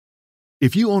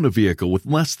If you own a vehicle with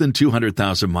less than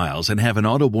 200,000 miles and have an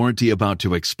auto warranty about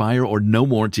to expire or no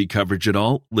warranty coverage at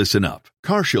all, listen up.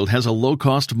 CarShield has a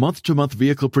low-cost month-to-month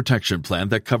vehicle protection plan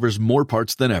that covers more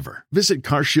parts than ever. Visit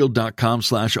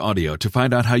carshield.com/audio to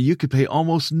find out how you could pay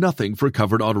almost nothing for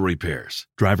covered auto repairs.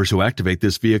 Drivers who activate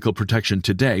this vehicle protection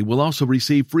today will also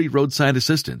receive free roadside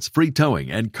assistance, free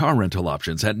towing, and car rental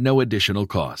options at no additional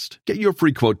cost. Get your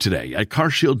free quote today at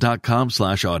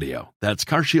carshield.com/audio. That's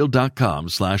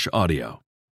carshield.com/audio.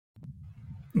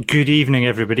 Good evening,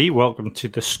 everybody. Welcome to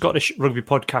the Scottish Rugby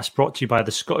Podcast, brought to you by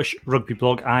the Scottish Rugby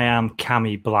Blog. I am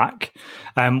Cammy Black.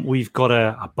 We've got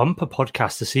a bumper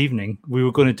podcast this evening. We're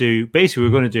going to do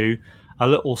a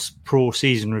little pro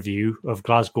season review of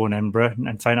Glasgow and Edinburgh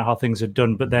and find out how things are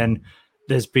done. But then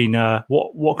there's been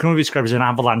what can only be described as an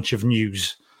avalanche of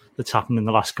news that's happened in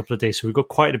the last couple of days. So we've got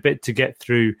quite a bit to get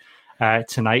through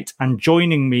tonight. And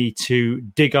joining me to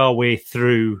dig our way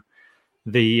through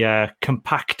the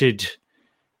compacted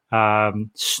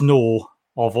snow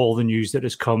of all the news that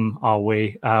has come our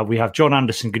way, we have John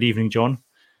Anderson. Good evening, John.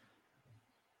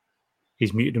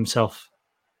 He's muted himself.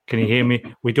 Can you hear me?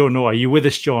 We don't know. Are you with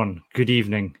us, John? Good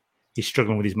evening. He's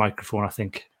struggling with his microphone, I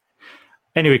think.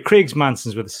 Anyway, Craig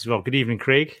Manson's with us as well. Good evening,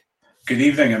 Craig. Good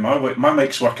evening. And my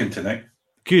mic's working tonight.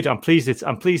 Good. I'm pleased it's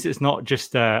not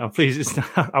just. I'm pleased it's not.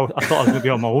 I thought I was going to be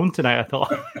on my own tonight. I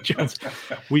thought.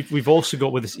 We've also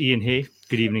got with us Ian Hay.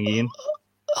 Good evening, Ian.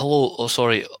 Hello,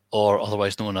 or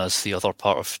otherwise known as the other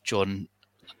part of John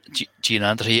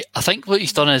Gianandri. I think what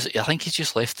he's done is, he's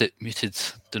just left it muted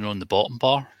down on the bottom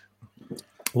bar.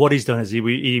 What he's done is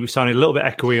he was sounding a little bit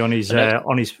echoey on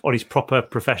his proper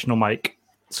professional mic,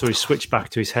 so he switched back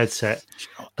to his headset,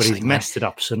 but he's messed it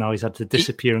up. So now he's had to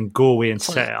disappear and go away and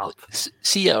set it up.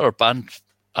 See, at our band,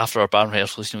 after our band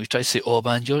rehearsals, we try to say, "Oh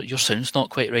man, your sound's not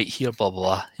quite right here." Blah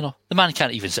blah blah. The man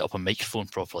can't even set up a microphone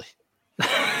properly.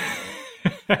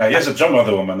 He has a drummer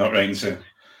though, am I not right in saying?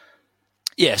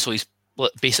 Yeah, so he's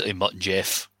basically Mutt and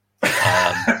Jeff.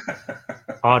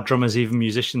 Are drummers even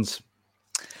musicians?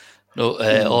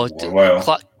 No.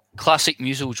 Classic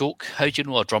musical joke. How do you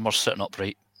know a drummer's sitting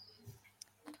upright?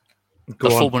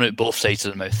 They're foaming out both sides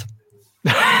of the mouth.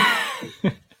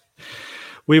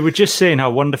 We were just saying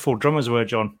how wonderful drummers were,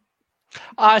 John.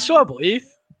 So I believe.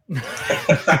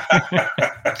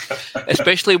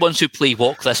 Especially ones who play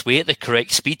Walk This Way at the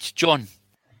correct speed, John.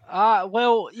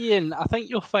 Well, Ian, I think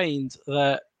you'll find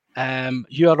that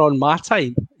you are on my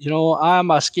time.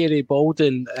 I'm a scary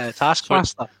Baldwin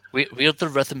taskmaster. We're the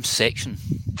rhythm section.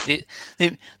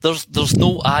 There's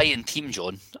no I in team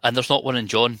John, and there's not one in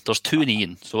John. There's two in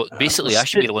Ian. So basically, I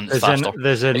should be the one that's faster.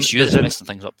 It's you that's messing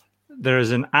things up. There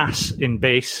is an ass in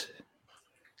bass.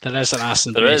 There is an ass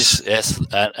in bass. There is, yes.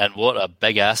 And what a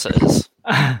big ass it is.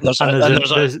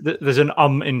 There's an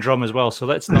in drum as well, so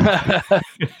let's not.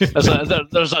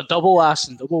 there's a double ass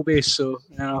and double bass, so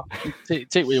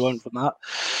take what you want from that.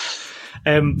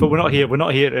 But we're not here. We're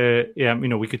not here to.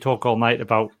 We could talk all night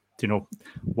about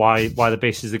why the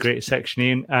bass is the greatest section,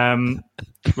 Ian,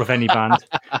 with any band,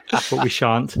 but we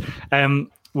shan't.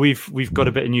 We've got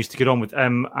a bit of news to get on with.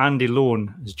 Andy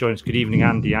Lone has joined us. Good evening,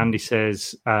 Andy. Andy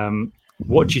says,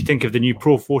 what do you think of the new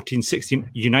Pro 14-16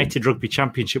 United Rugby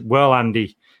Championship? Well,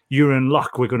 Andy, you're in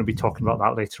luck. We're going to be talking about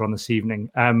that later on this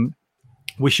evening.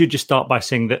 We should just start by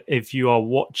saying that if you are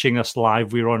watching us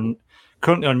live, we're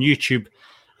currently on YouTube,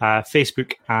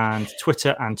 Facebook and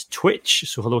Twitter and Twitch.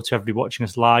 So hello to everybody watching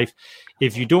us live.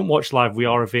 If you don't watch live, we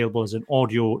are available as an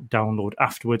audio download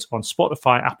afterwards on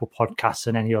Spotify, Apple Podcasts,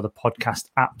 and any other podcast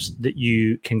apps that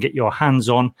you can get your hands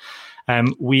on.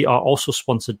 We are also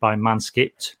sponsored by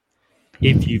Manscaped.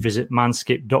 If you visit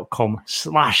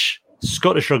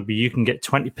manscaped.com/Scottish Rugby, you can get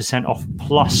 20% off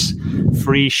plus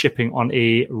free shipping on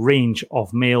a range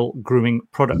of male grooming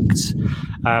products.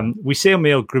 We say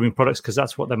male grooming products because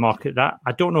that's what they're marketed at.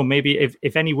 I don't know, maybe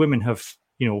if any women have,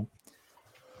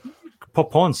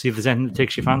 pop on, see if there's anything that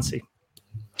takes your fancy.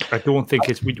 I don't think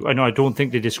I don't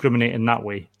think they discriminate in that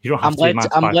way. You don't have to.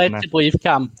 I'm led to believe,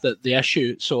 Cam, that the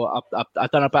issue. So I've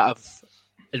done a bit of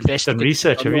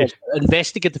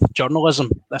investigative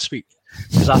journalism this week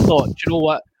because I thought, do you know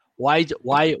what? Why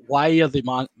are they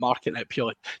marketing it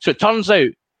purely? So it turns out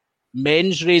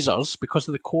men's razors, because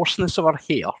of the coarseness of our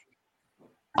hair,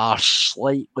 are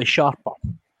slightly sharper.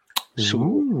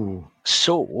 So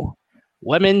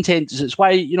women tend to. It's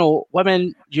why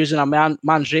women using a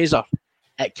man's razor,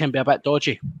 it can be a bit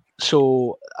dodgy.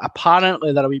 So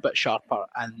apparently they're a wee bit sharper,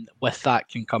 and with that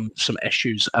can come some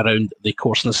issues around the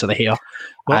coarseness of the hair.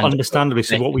 Well, understandably,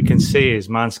 so what we can say is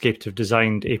Manscaped have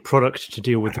designed a product to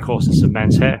deal with the coarseness of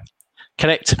men's hair.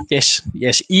 Correct. Yes.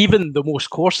 Even the most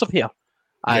coarse of hair,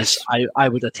 as I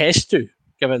would attest to,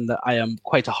 given that I am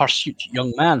quite a hirsute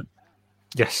young man.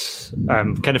 Yes,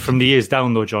 kind of from the ears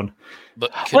down, though, John.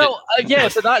 But but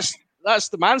that's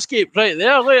the Manscaped right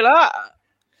there. Look at that.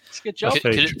 It's a good job.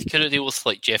 Could it deal with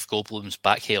like Jeff Goldblum's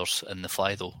back hairs in The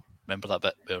Fly, though? Remember that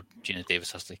bit where Gina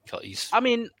Davis has to cut his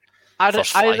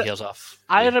first fly hairs off?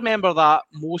 I remember that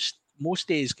most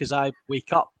days because I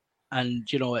wake up and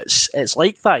it's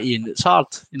like that, Ian. It's hard,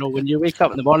 when you wake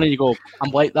up in the morning, you go,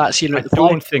 "I'm like that." Seeing I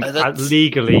don't think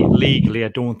legally, I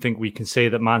don't think we can say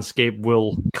that Manscaped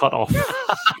will cut off,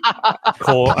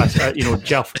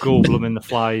 Jeff Goldblum in The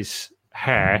Fly's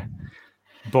hair.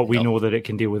 But we know that it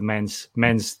can deal with men's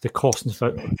the coarseness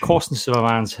of a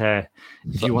man's hair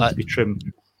if you want to be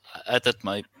trimmed. I did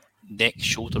my neck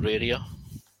shoulder area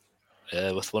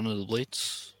with one of the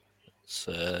blades. It's,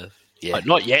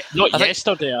 not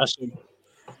yesterday, I assume.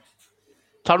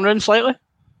 Turn around slightly.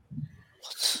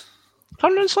 What?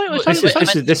 Turn around slightly.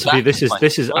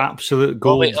 This is absolute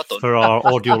gold for our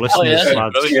audio listeners,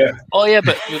 lads. Oh yeah,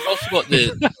 but we've also got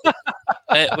the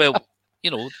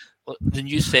the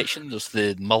news section. There's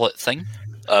the mullet thing.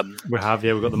 We've got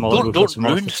the mullet. Don't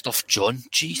ruin stuff, John.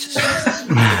 Jesus.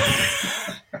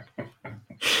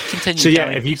 So yeah,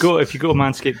 if you go to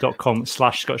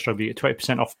manscaped.com/Scottish Rugby, you get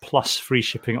 20% off plus free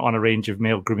shipping on a range of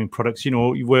male grooming products.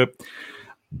 Part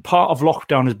of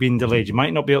lockdown has been delayed. You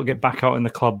might not be able to get back out in the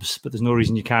clubs, but there's no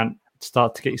reason you can't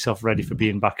start to get yourself ready for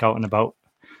being back out and about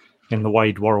in the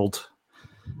wide world.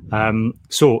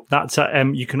 So that's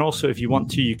you can also, if you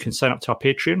want to, you can sign up to our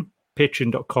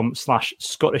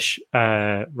patreon.com/Scottish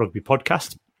Rugby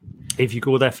Podcast. If you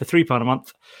go there for £3 a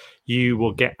month, you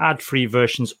will get ad-free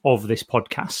versions of this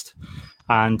podcast,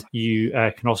 and you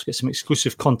can also get some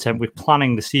exclusive content. We're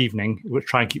planning this evening. We'll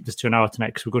try and keep this to an hour tonight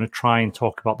because we're going to try and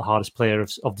talk about the hardest player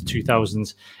of the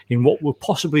 2000s in what will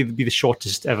possibly be the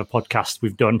shortest ever podcast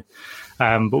we've done.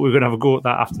 But we're going to have a go at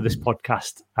that after this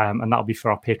podcast, and that'll be for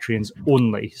our Patreons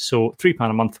only. So £3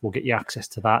 a month will get you access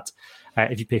to that.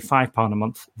 If you pay £5 a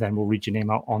month, then we'll read your name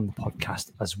out on the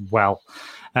podcast as well.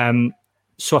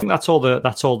 So I think that's all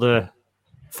the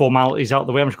formalities out of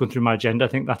the way. I'm just going through my agenda. I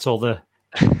think that's all the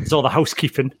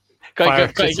housekeeping.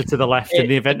 Fire exit to the left in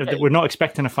the event that we're not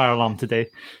expecting a fire alarm today.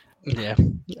 Yeah,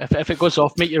 if it goes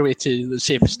off, make your way to the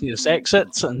safest nearest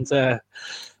exits and the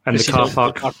car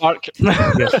park.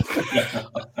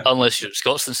 Unless you're at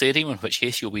Scotstoun Stadium, in which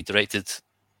case you'll be directed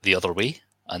the other way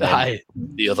and then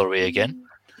the other way again.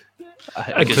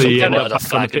 Because you end up a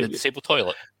fag in the disabled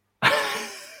toilet.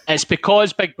 It's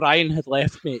because Big Brian had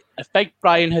left, mate. If Big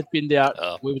Brian had been there,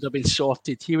 we would have been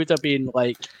sorted. He would have been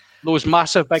like those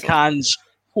massive big hands.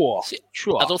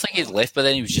 Sure. I don't think he'd left, but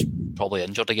then he was just probably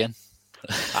injured again.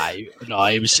 He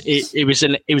was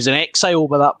in exile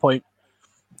by that point.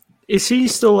 Is he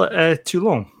still at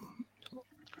Toulon?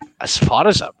 As far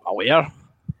as I'm aware,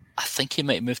 I think he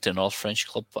might have moved to another French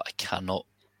club, but I cannot.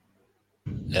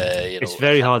 It's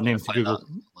very hard name to Google.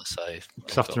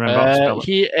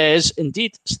 He is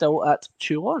indeed still at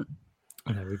Toulon.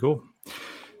 There we go.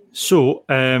 So,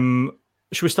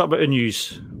 should we start about the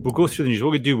news? We'll go through the news.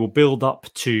 What we do, we'll build up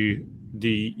to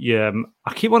the.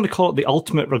 I keep wanting to call it the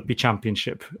Ultimate Rugby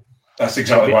Championship. That's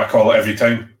exactly what I call it every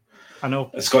time. I know.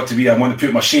 It's got to be. I want to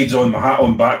put my shades on, my hat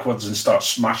on backwards, and start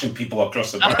smashing people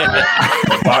across the back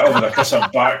across their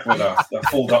back with a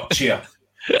fold-up chair.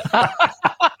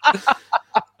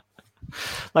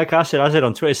 Like I said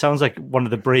on Twitter, it sounds like one of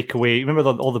the breakaway. Remember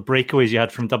all the breakaways you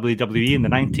had from WWE in the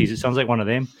 90s? It sounds like one of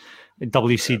them,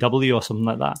 WCW or something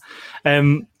like that.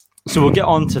 So we'll get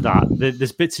on to that.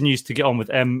 There's bits of news to get on with.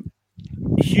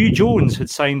 Hugh Jones had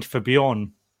signed for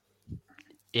Bayonne.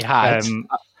 He had.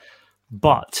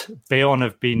 But Bayonne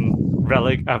have been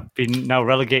now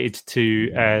relegated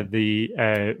to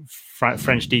the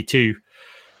French D2.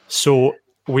 So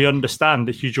we understand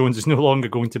that Hugh Jones is no longer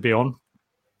going to Bayonne.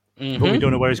 Mm-hmm. But we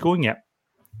don't know where he's going yet.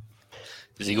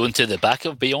 Is he going to the back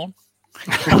of Bayonne?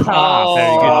 Very good.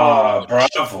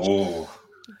 Bravo.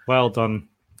 Well done.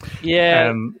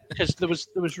 Yeah, because there was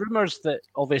rumours that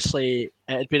obviously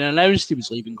it had been announced he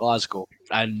was leaving Glasgow,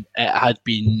 and it had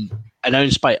been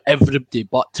announced by everybody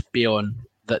but Bayonne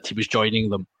that he was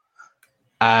joining them.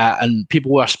 And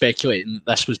people were speculating that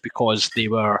this was because they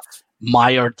were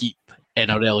mire deep in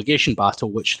a relegation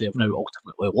battle, which they have now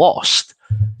ultimately lost.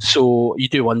 So you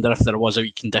do wonder if there was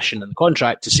a condition in the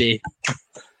contract to say,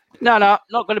 no, not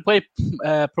going to play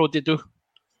Pro D2.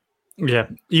 Yeah,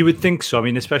 you would think so. I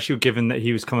mean, especially given that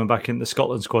he was coming back in the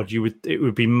Scotland squad, it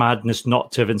would be madness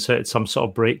not to have inserted some sort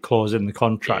of break clause in the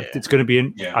contract. Yeah. It's going to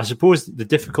be, I suppose, the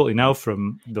difficulty now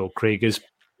from Craig is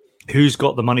who's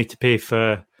got the money to pay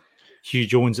for Hugh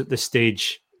Jones at this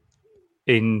stage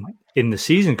in the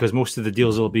season, because most of the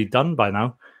deals will be done by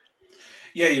now.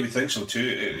 Yeah, you would think so too.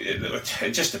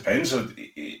 It just depends. I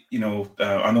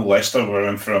know Leicester were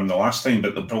in for him the last time,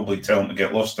 but they'll probably tell him to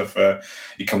get lost if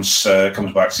he comes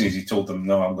back saying he told them,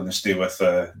 no, I'm going to stay with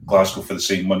Glasgow for the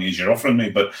same money as you're offering me.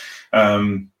 But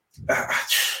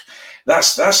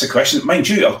that's the question. Mind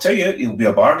you, I'll tell you, it'll be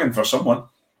a bargain for someone.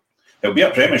 It'll be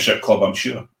a Premiership club, I'm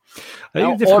sure.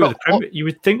 You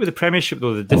would think with the Premiership,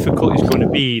 though, the difficulty is going to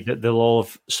be that they'll all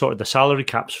have sort of the salary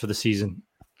caps for the season.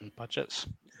 Budgets.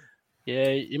 Yeah,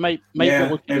 you might be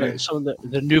looking at some of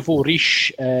the nouveau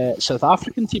riche South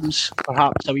African teams,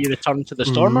 perhaps a wee return to the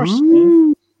Stormers.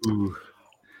 Ooh.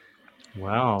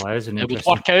 Wow, that is an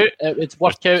interesting... It would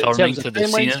work out. Turning to the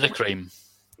scene of the crime.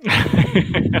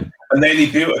 And then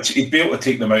he'd be able to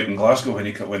take them out in Glasgow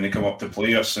when they come up to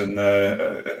play us in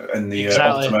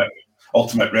the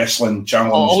Ultimate Wrestling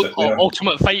Challenge.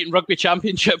 Ultimate Fighting Rugby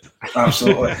Championship.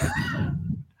 Absolutely.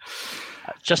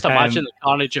 Just imagine the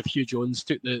carnage if Hugh Jones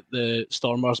took the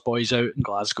Stormers boys out in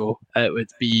Glasgow. There'd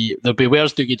be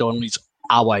where's Dougie Donnelly's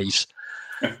allies.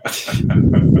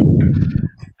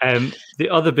 The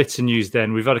other bits of news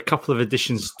then, we've had a couple of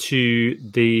additions to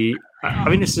the... I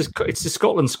mean, it's the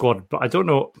Scotland squad, but I don't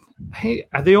know. Hey,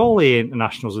 are they all A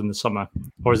internationals in the summer?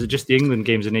 Or is it just the England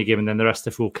games an A game and then the rest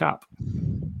are full cap?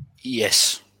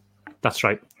 Yes. That's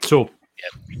right. So,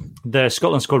 the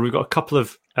Scotland squad, we've got a couple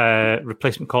of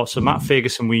replacement calls. So, Matt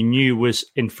Ferguson, we knew was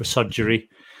in for surgery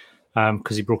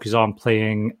because he broke his arm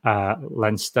playing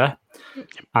Leinster.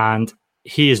 And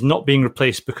he is not being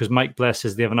replaced because Mike Blair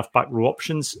says they have enough back row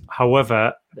options.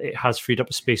 However, it has freed up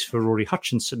a space for Rory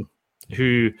Hutchinson,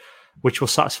 which will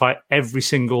satisfy every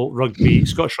single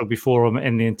Scottish rugby forum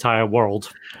in the entire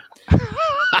world.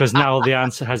 Because now the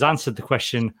answer has answered the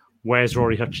question, where's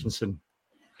Rory Hutchinson?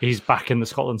 He's back in the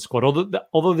Scotland squad.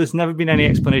 Although there's never been any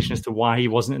explanation as to why he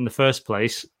wasn't in the first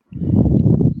place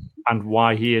and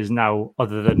why he is now,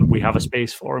 other than we have a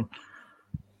space for him.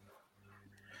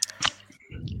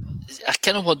 I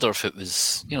kind of wonder if it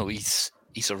was,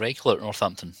 he's a regular at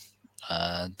Northampton.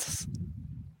 And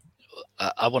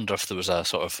I wonder if there was a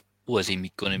sort of, is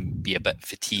he going to be a bit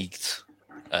fatigued?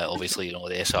 Obviously, the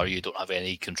SRU don't have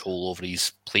any control over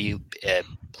his play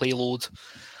load.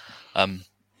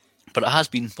 But it has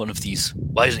been one of these,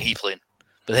 why isn't he playing?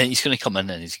 But then he's going to come in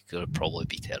and he's going to probably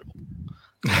be terrible.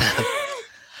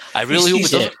 I really hope he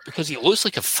doesn't, because he looks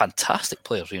like a fantastic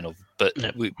player, but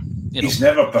he's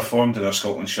never performed in a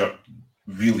Scotland shirt,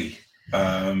 really.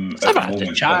 At the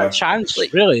moment, chance,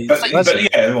 really. But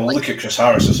look at Chris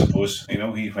Harris, I suppose.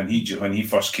 When he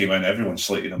first came in, everyone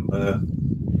slated him.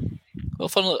 Well,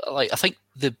 funnily, I think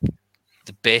the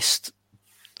best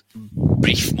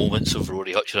brief moments of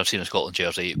Rory Hutchinson I've seen in a Scotland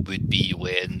jersey would be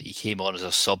when he came on as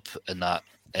a sub in that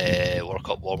World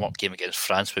Cup warm-up game against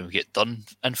France when we get done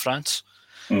in France.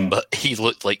 But he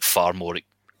looked like far more.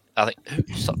 I think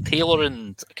Taylor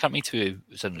and I can't remember who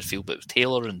was in the field, but it was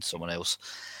Taylor and someone else,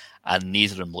 and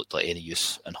neither of them looked like any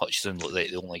use. And Hutchinson looked like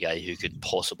the only guy who could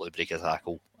possibly break a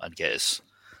tackle and get us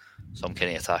some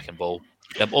kind of attacking ball.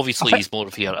 Obviously, he's more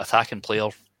of an attacking player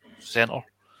centre,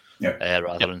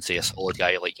 rather than say a solid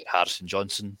guy like Harrison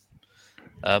Johnson.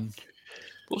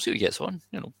 We'll see what he gets on.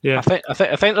 Yeah, I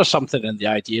think there's something in the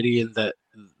idea, Ian, that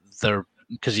they're.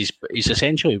 Because he's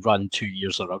essentially run 2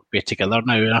 years of rugby together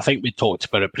now, and I think we talked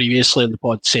about it previously in the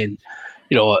pod, saying,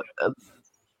 the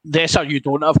SRU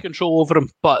don't have control over him,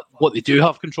 but what they do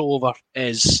have control over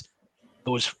is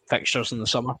those fixtures in the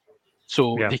summer.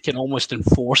 So they can almost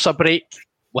enforce a break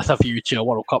with a view to a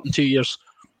World Cup in 2 years.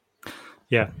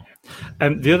 Yeah.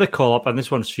 The other call up, and this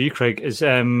one's for you, Craig, is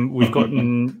we've got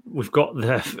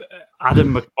the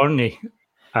Adam McBurney,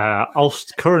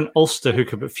 current Ulster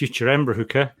hooker, but future Edinburgh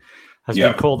hooker. Has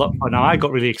been called up. Now, I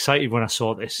got really excited when I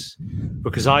saw this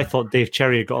because I thought Dave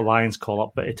Cherry had got a Lions call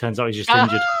up, but it turns out he's just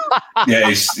injured. Yeah,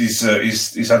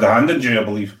 he's had a hand injury, I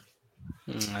believe.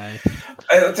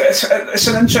 It's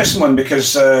an interesting one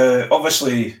because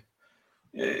obviously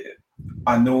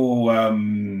I know.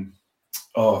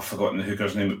 I've forgotten the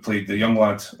hooker's name that played the young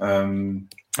lad.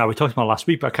 We talked about last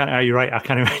week, but you're right. I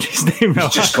can't remember his name.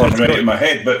 It's just gone right in my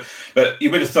head. But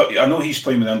you would have thought. I know he's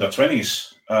playing with the under-20s.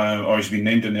 Or he's been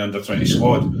named in the under-20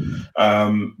 squad,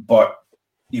 but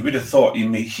you would have thought he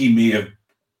may have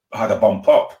had a bump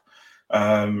up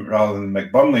rather than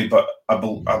McBurnley. But I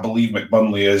believe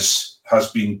McBurnley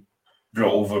has been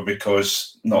brought over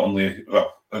because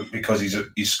because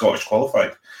he's Scottish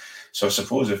qualified. So I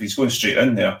suppose if he's going straight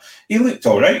in there, he looked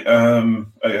all right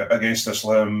against us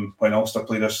when Ulster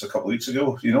played us a couple of weeks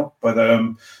ago, But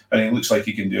and he looks like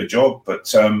he can do a job.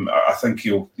 But I think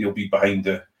he'll be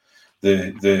behind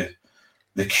the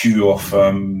queue of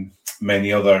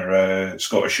many other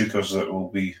Scottish hookers that will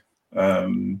be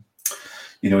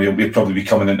he'll probably be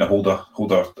coming in to hold a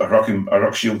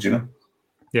ruck shield,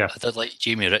 Yeah, I did like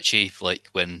Jamie Ritchie, like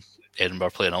when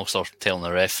Edinburgh playing Ulster, telling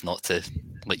the ref not to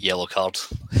yellow card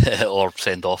or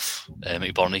send off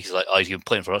McBurney. He's like, he's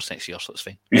playing for us next year, so it's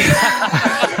fine.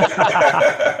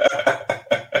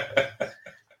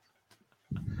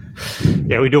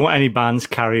 Yeah, we don't want any bands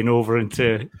carrying over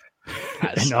into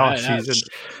our season.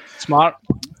 Smart.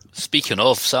 Speaking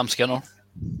of Sam Skinner.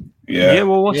 Yeah.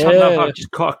 Well, what's happened? I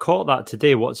just caught that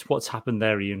today. What's happened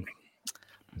there, Ian?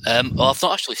 Well, I've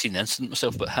not actually seen the incident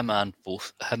myself, but him and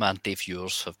Dave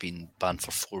Ewers have been banned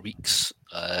for 4 weeks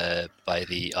by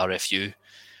the RFU,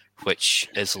 which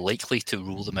is likely to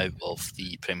rule them out of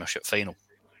the Premiership final.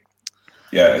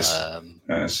 Yeah, it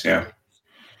is. Yeah.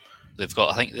 They've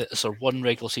got, I think, there's one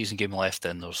regular season game left,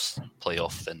 then there's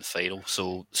playoff, then the final.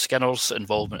 So Skinner's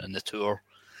involvement in the tour,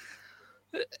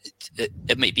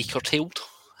 it might be curtailed.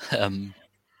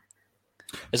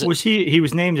 He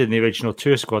was named in the original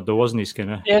tour squad, though, wasn't he,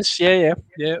 Skinner? Yes, yeah,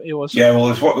 he was. Yeah,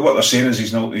 well, what they're saying is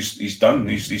he's done.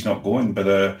 He's not going.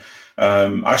 But I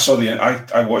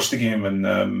watched the game,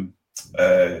 and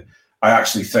I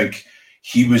actually think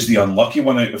he was the unlucky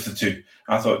one out of the two.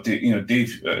 I thought,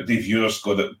 Dave Ewers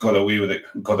got away with it.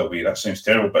 Got away. That sounds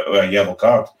terrible, but a yellow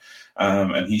card,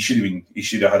 and he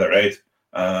should have had a red,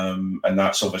 and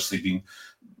that's obviously been,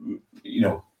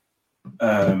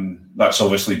 that's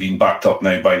obviously been backed up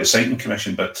now by the Citing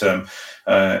Commission. But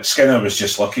Skinner was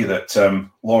just lucky that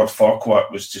Lord Farquhar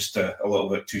was just a little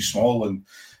bit too small, and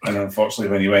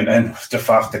unfortunately when he went in to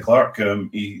Faf de Klerk,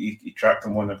 he tracked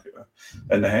him one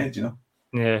in the head.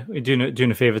 Yeah,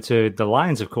 doing a favour to the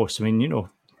Lions, of course. I mean,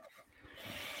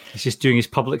 he's just doing his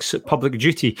public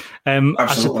duty.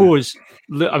 I suppose.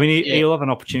 I mean, he'll have an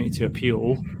opportunity to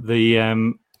appeal.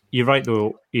 You're right,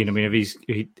 though, Ian. I mean,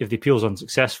 if the appeal's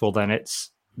unsuccessful, then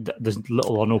there's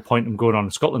little or no point in going on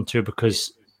a Scotland tour,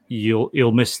 because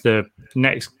you'll miss the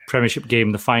next Premiership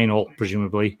game, the final,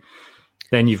 presumably.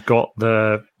 Then you've got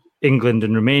the England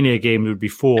and Romania game. Would be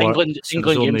 4. England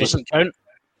game doesn't count.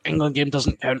 England game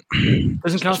doesn't count.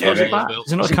 Doesn't count towards a ban.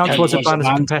 Does it not count towards a ban as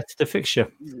a competitive fixture?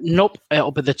 Nope. It'll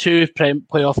be the 2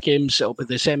 playoff games. It'll be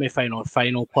the semi-final and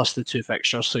final plus the 2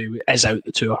 fixtures. So he is out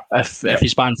the tour. If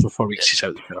he's banned for 4 weeks, he's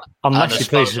out the tour. Unless he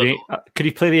plays could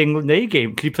he play the England A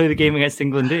game? Could he play the game against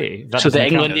England A? So the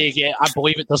England A game, I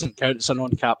believe it doesn't count. It's a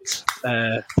non-capped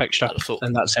fixture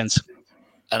in that sense.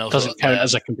 It doesn't count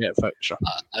as a competitive fixture.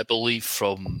 I believe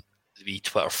from the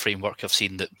Twitter framework, I've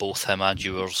seen that both him and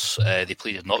Ewers they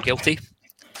pleaded not guilty,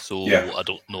 so I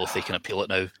don't know if they can appeal it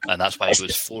now, and that's why it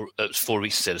was 4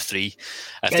 weeks instead of 3.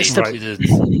 If they pleaded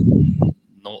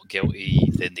not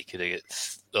guilty, then they could get.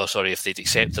 If they'd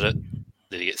accepted it,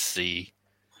 they'd get 3.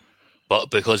 But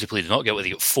because they pleaded not guilty,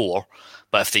 they got 4.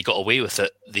 But if they got away with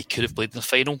it, they could have played in the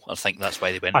final. I think that's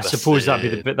why they went. I suppose that's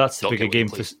the bigger game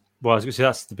for. Well, I was going to say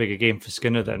that's the bigger game for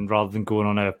Skinner then, rather than going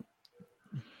on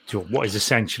what is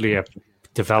essentially a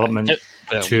development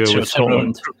tour with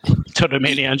Scotland to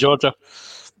Romania and Georgia.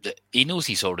 He knows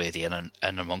he's already in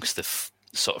amongst the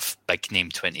sort of big name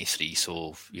 23,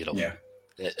 so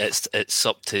it's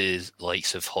up to the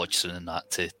likes of Hodgson and that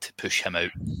to push him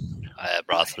out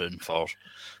rather than for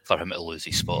him to lose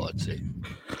his spot, I'd say.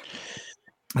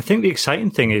 I think the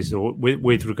exciting thing is, though,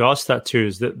 with regards to that too,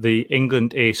 is that the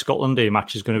England A Scotland A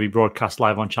match is going to be broadcast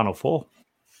live on Channel 4.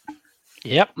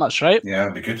 Yep, that's right. Yeah,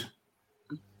 that'd be good.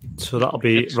 So that'll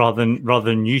be rather than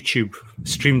YouTube,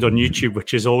 streamed on YouTube, which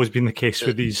has always been the case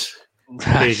with these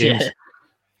games.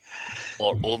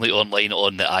 Or only online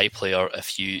on the iPlayer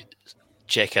if you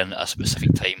check in at a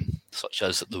specific time, such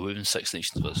as the Women's Six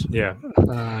Nations was. Yeah.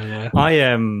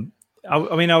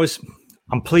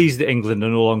 I'm pleased that England are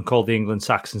no longer called the England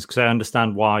Saxons, because I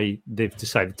understand why they've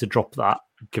decided to drop that,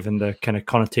 given the kind of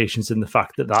connotations and the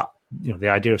fact that the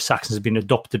idea of Saxons has been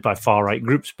adopted by far right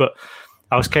groups. But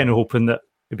I was kind of hoping that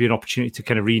it'd be an opportunity to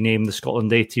kind of rename the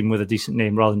Scotland A team with a decent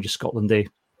name rather than just Scotland A.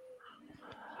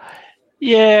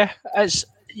 Yeah, I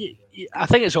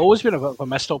think it's always been a bit of a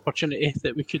missed opportunity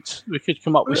that we could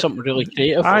come up with something really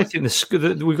creative. I think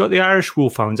we've got the Irish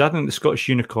Wolfhounds. I think the Scottish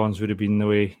Unicorns would have been the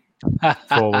way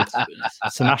forward.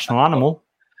 It's a national animal.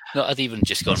 No, I'd even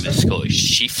just gone with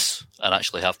Scottish Chiefs and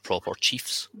actually have proper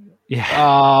chiefs.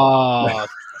 Yeah.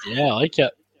 Yeah, I like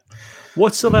it.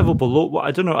 What's the level below?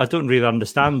 I don't know. I don't really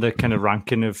understand the kind of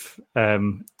ranking of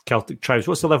Celtic tribes.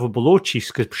 What's the level below Chiefs?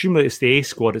 Because presumably it's the A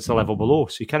squad. It's a level below.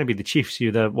 So you can't be the Chiefs.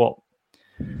 You're the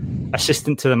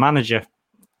assistant to the manager.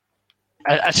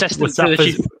 Assistant to the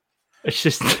chief.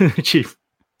 Assistant to the chief.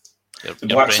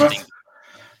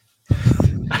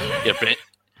 You're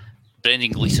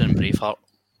Brendan Gleeson and Braveheart.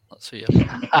 That's who you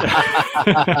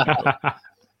are.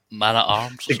 Man at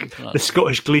Arms. Or something like The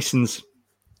Scottish Gleasons.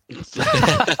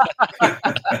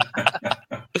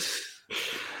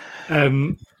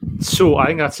 So I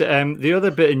think that's it. The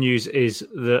other bit of news is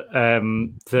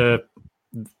that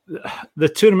the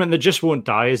tournament that just won't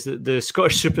die is that the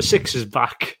Scottish Super Six is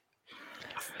back.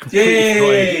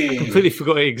 Completely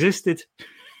forgot it existed.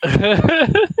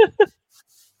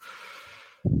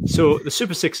 So the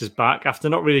Super Six is back after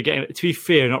not really getting, to be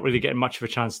fair, not really getting much of a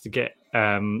chance to get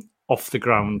off the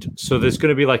ground. So there's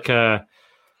going to be like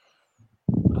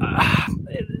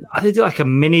they do like a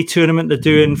mini tournament they're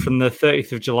doing from the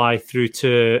 30th of July through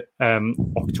to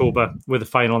October, with a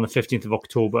final on the 15th of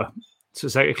October. So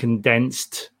it's like a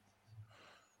condensed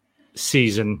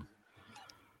season.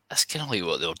 That's kind of like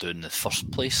what they were doing in the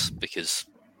first place, because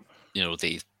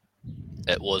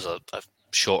it was a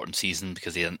shortened season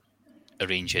because they didn't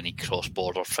arrange any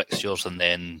cross-border fixtures, and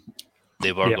then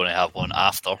they were going to have one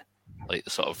after, like the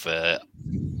sort of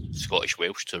Scottish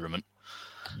Welsh tournament.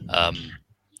 I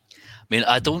mean,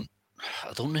 I don't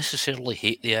necessarily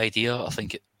hate the idea.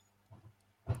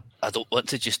 I don't want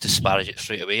to just disparage it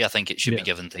straight away. I think it should be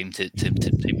given time to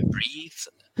breathe,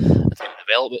 time to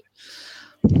develop it.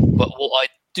 But what I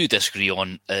do disagree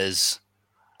on is,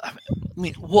 I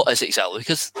mean, what is it exactly?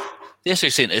 Because they're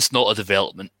saying it's not a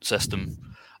development system,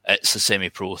 it's a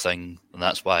semi-pro thing, and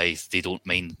that's why they don't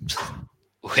mind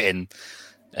when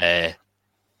an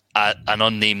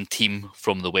unnamed team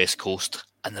from the West Coast,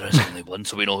 and there is only one,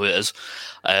 so we know who it is,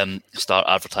 start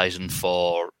advertising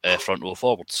for front row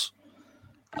forwards.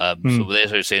 So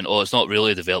they're saying, it's not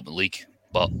really a development league,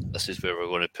 but this is where we're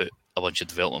going to put a bunch of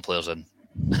development players in.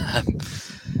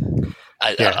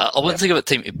 I want to give it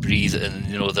time to breathe, and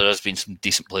there has been some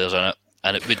decent players in it,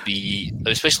 and it would be,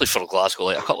 especially for Glasgow,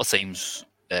 like a couple of times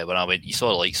when I went, you saw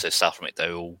the likes of Stafford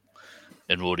McDowell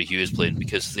and Rory Hughes playing,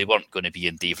 because they weren't going to be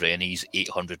in Dave Rennie's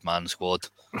 800-man squad.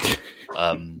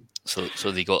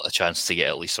 So they got a chance to get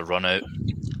at least a run out.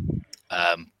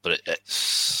 But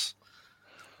it's,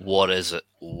 what is it?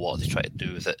 What are they trying to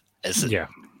do with it? Is it? Yeah.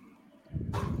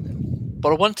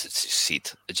 But I wanted to see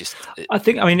it. It's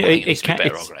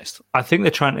better organised. I think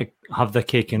they're trying to have their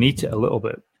cake and eat it a little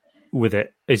bit with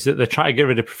it. Is that they're trying to get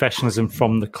rid of professionalism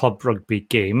from the club rugby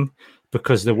game,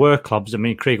 because there were clubs. I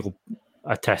mean, Craig will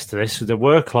attest to this. There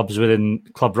were clubs within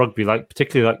club rugby, like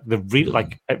particularly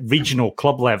like at regional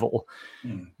club level,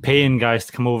 paying guys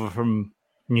to come over from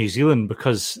New Zealand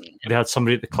because they had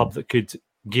somebody at the club that could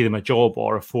give them a job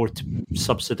or afford to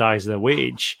subsidise their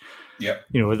wage. Yeah,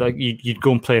 like you'd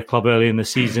go and play a club early in the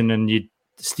season and you'd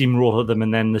steamroll at them,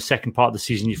 and then the second part of the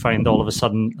season you find all of a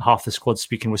sudden half the squad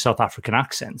speaking with South African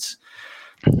accents.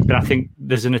 But I think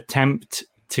there's an attempt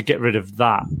to get rid of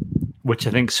that, which I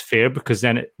think is fair, because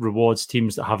then it rewards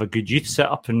teams that have a good youth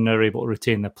setup and are able to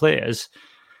retain their players.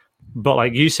 But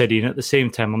like you said, Ian, at the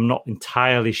same time, I'm not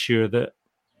entirely sure that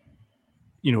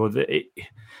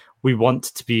we want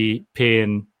to be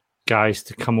paying guys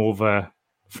to come over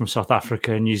from South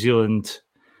Africa and New Zealand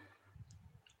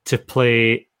to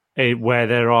play where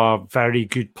there are very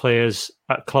good players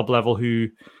at club level who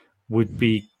would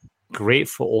be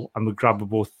grateful and would grab with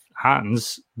both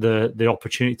hands the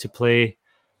opportunity to play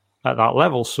at that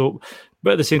level. So,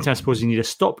 but at the same time, I suppose you need a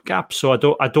stopgap. So I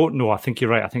don't know. I think you're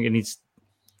right. I think it needs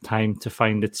time to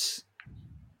find its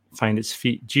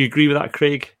feet. Do you agree with that,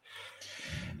 Craig?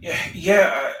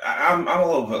 Yeah. I'm a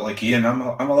little bit like Ian. I'm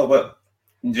a little bit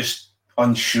just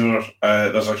unsure.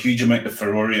 There's a huge amount of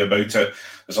furore about it.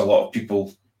 There's a lot of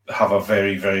people have a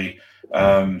very, very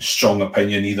strong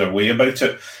opinion either way about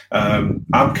it. I'm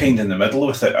kind of in the middle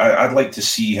with it. I'd like to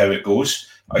see how it goes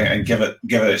and give it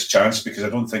its chance, because I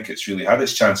don't think it's really had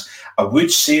its chance. I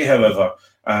would say, however,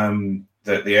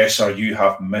 that the SRU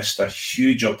have missed a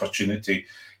huge opportunity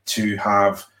to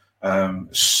have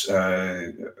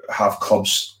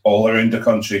clubs all around the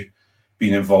country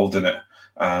being involved in it,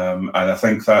 and I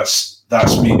think that's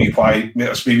maybe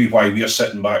why we are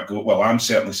sitting back. I'm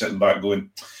certainly sitting back going,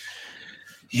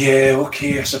 yeah,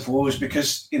 okay, I suppose,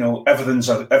 because everything's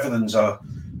an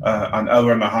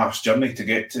hour and a half's journey to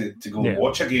get to go and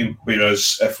watch a game.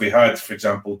 Whereas if we had, for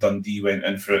example, Dundee went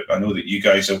in for it, I know that you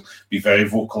guys will be very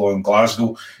vocal on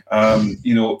Glasgow,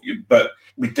 but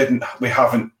we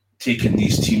haven't taken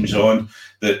these teams on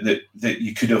that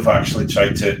you could have actually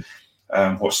tried to,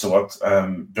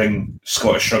 bring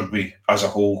Scottish rugby as a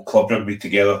whole, club rugby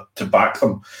together to back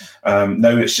them.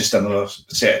 Now it's just another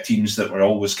set of teams that were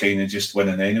always kind of just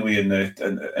winning anyway in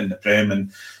the Prem,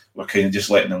 and we're kind of just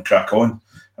letting them crack on.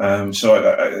 So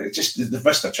they've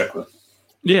missed a trick with it.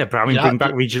 Yeah, but I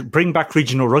mean, bring back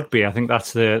regional rugby. I think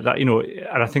that's and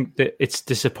I think that it's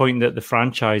disappointing that the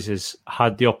franchises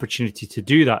had the opportunity to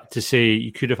do that. To say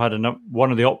you could have had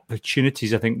one of the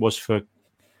opportunities, I think,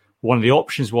 one of the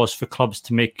options was for clubs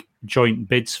to make joint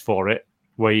bids for it,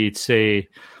 where you'd say,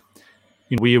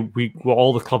 we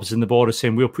all the clubs in the Borders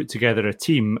saying we'll put together a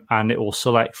team and it will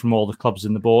select from all the clubs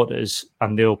in the Borders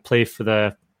and they'll play for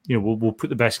the. We'll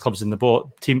put the best clubs in the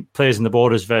team players in the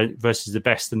Borders versus the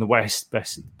best in the West,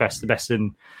 the best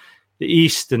in the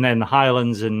East, and then the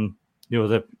Highlands and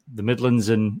the Midlands.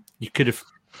 And you could have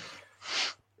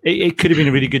it could have been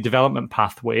a really good development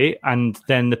pathway, and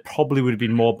then there probably would have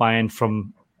been more buy-in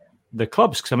from the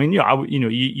clubs. Because I mean, if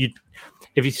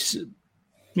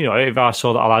I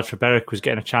saw that Alad for Berwick was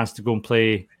getting a chance to go and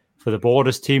play for the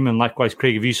Borders team, and likewise,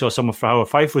 Craig, if you saw someone for Howard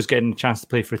Fife was getting a chance to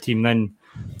play for a team, then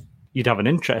you'd have an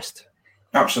interest.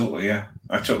 Absolutely, yeah.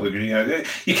 I totally agree.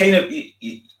 You kind of,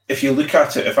 if you look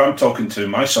at it, if I'm talking to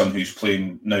my son who's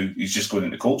playing now, he's just going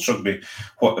into Colts rugby,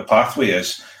 what the pathway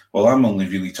is, well, I'm only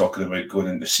really talking about going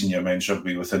into senior men's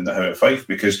rugby within the Howard Fife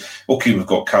because, okay, we've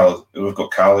got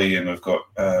Cali, and we've got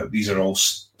these are all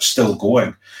still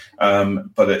going,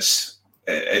 but it's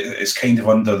kind of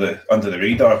under the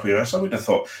radar. Whereas I would have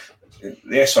thought the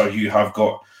SRU have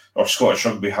got, or Scottish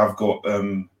Rugby have got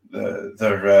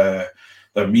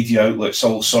their media outlets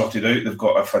all sorted out. They've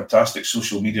got a fantastic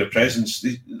social media presence.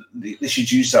 They should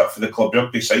use that for the club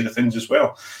rugby side of things as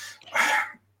well.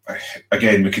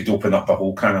 Again, we could open up a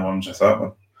whole can of worms with that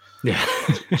one. Yeah,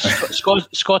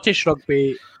 Scottish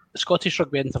rugby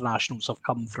internationals have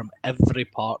come from every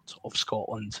part of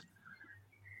Scotland,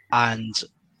 and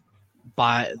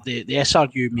by the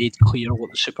SRU made clear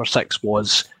what the Super Six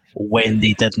was. When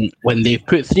they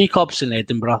put 3 clubs in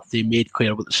Edinburgh, they made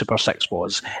clear what the Super Six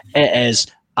was. It is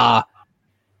a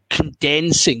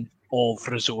condensing of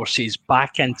resources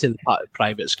back into the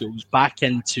private schools, back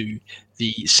into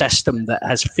the system that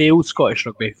has failed Scottish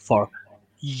rugby for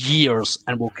years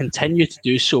and will continue to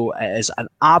do so. It is an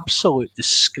absolute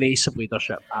disgrace of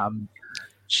leadership. I'm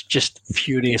just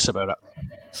furious about it.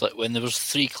 It's like when there was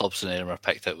 3 clubs in Edinburgh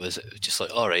picked, it was just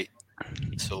like, all right,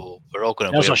 so we're all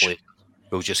going to wear blue.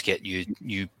 We'll just get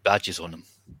new badges on them.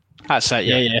 That's it.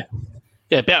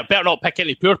 Yeah. Better not pick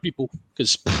any poor people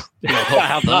because can't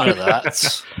have none of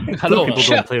that. I know people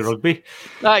don't play rugby.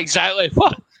 Exactly.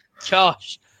 What?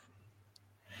 Gosh.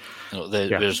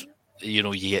 There's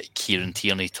you get Kieran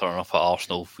Tierney turning up at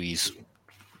Arsenal with his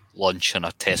lunch and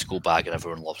a Tesco bag, and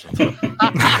everyone loves him. To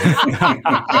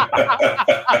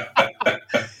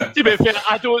be fair,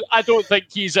 I don't think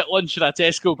he's at lunch in a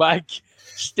Tesco bag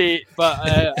state, but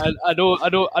I know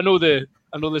the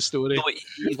story. No,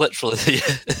 he literally, he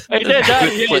did.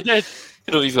 He did.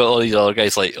 You've got all these other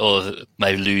guys like,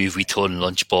 my Louis Vuitton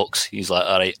lunchbox. He's like,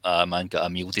 all right, man, got a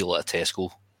meal deal at a Tesco.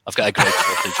 I've got a Greg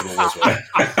sausage roll as well.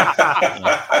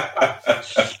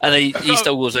 And he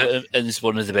still goes out and is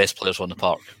one of the best players on the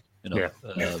park.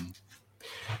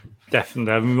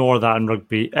 Definitely, I mean, more of that in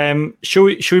rugby. Shall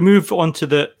we move on to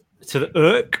the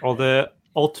URC or the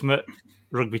Ultimate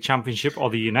Rugby Championship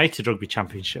or the United Rugby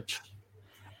Championship?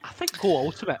 I think go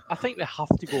Ultimate. I think they have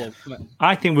to go Ultimate.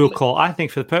 I think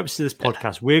for the purpose of this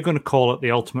podcast, we're going to call it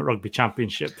the Ultimate Rugby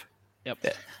Championship. Yep.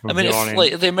 Yeah. I mean,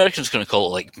 if the Americans are going to call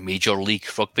it like Major League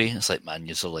Rugby, it's like, man,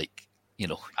 you're like, you're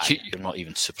not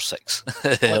even Super 6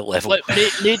 level.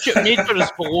 Major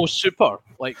is below Super.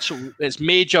 Like, so it's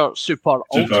Major, Super,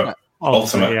 Ultimate.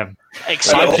 Ultimate. Yeah.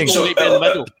 Exciting.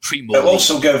 It'll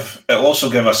also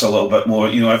give us a little bit more.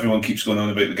 Everyone keeps going on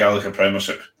about the Gallagher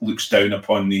Premiership looks down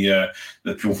upon the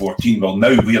Pro 14. Well,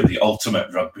 now we're the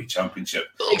Ultimate Rugby Championship.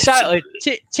 Exactly.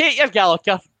 Take your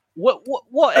Gallagher.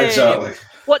 What exactly?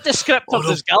 What descriptor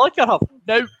does Gallagher have?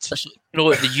 No.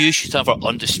 The U should have our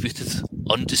undisputed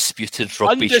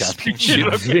rugby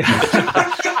championship.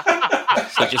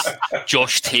 So just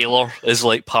Josh Taylor is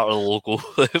like part of the logo.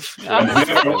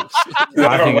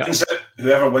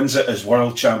 Whoever wins it is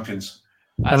world champions.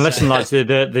 And listen, lads,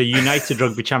 the United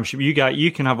Rugby Championship,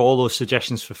 you can have all those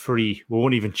suggestions for free. We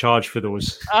won't even charge for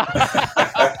those.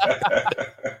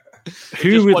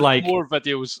 Who would like more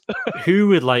videos? Who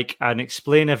would like an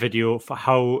explainer video for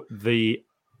how the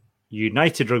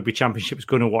United Rugby Championship is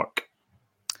going to work?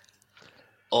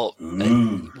 Oh,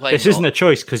 this isn't a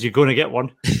choice because you're going to get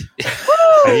one.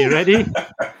 Are you ready?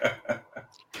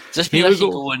 Just be like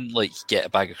you go and get a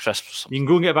bag of crisps or something. You can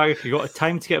go and get a bag. You got a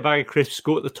time to get a bag of crisps.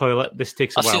 Go to the toilet. This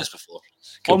takes a while. I've seen this before.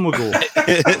 Cool. On we go.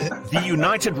 The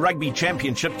United Rugby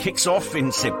Championship kicks off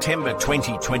in September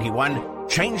 2021,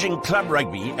 changing club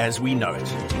rugby as we know it.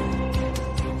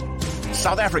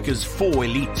 South Africa's 4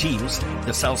 elite teams,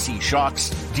 the Cell C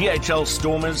Sharks, DHL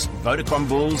Stormers, Vodacom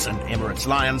Bulls and Emirates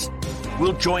Lions,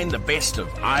 will join the best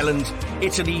of Ireland,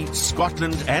 Italy,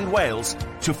 Scotland and Wales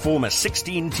to form a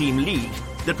 16-team league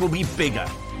that will be bigger,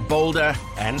 bolder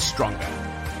and stronger.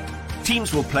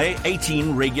 Teams will play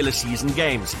 18 regular season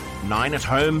games, 9 at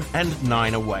home and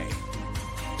 9 away.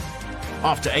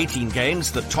 After 18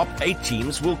 games, the top 8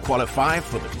 teams will qualify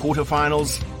for the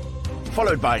quarterfinals,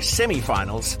 followed by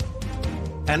semi-finals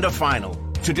and a final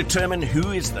to determine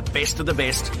who is the best of the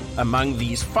best among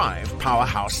these 5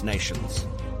 powerhouse nations.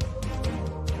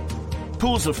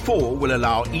 Pools of 4 will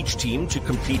allow each team to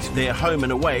complete their home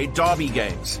and away derby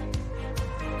games.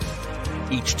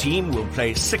 Each team will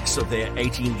play 6 of their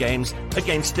 18 games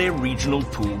against their regional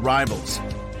pool rivals.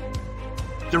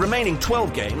 The remaining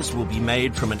 12 games will be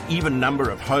made from an even number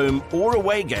of home or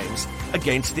away games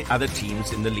against the other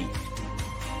teams in the league.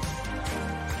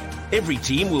 Every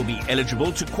team will be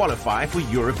eligible to qualify for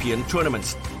European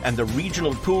tournaments, and the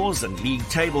regional pools and league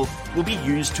table will be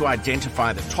used to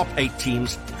identify the top 8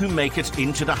 teams who make it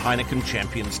into the Heineken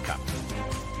Champions Cup.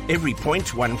 Every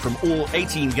point won from all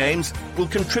 18 games will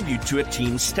contribute to a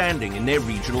team's standing in their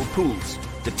regional pools.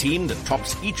 The team that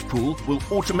tops each pool will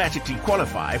automatically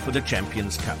qualify for the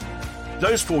Champions Cup.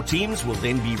 Those 4 teams will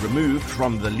then be removed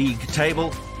from the league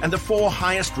table, and the 4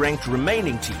 highest-ranked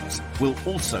remaining teams will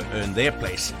also earn their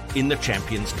place in the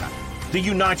Champions Cup. The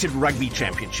United Rugby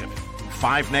Championship.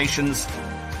 5 nations,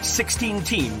 16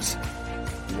 teams,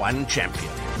 1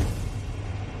 champion.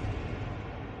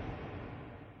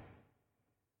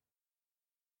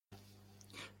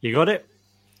 You got it?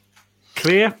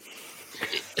 Clear?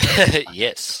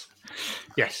 Yes.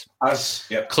 Yes.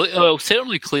 Yep. Well,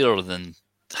 certainly clearer than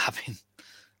having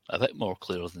a bit more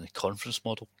clearer than the conference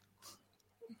model.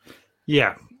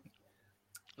 Yeah.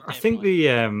 I think the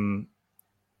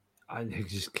I think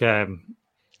just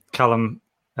Callum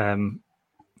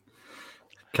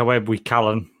Kawebwe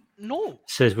Callan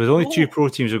says with only 2 pro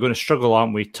teams we're going to struggle,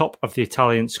 aren't we? Top of the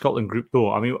Italian Scotland group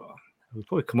though. I mean, we'll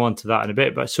probably come on to that in a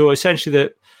bit, but so essentially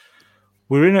that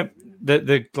we're in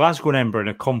the Glasgow and Edinburgh in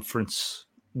a conference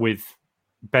with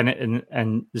Bennett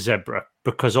and Zebra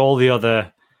because all the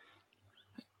other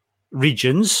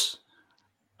regions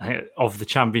of the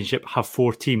championship have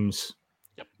 4 teams.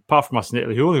 Yep. Apart from us in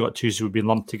Italy, who only got 2, so we've been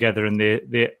lumped together in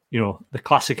the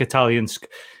classic Italian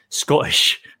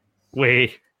Scottish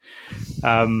way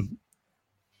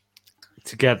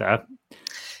together.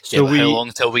 So how long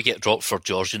until we get dropped for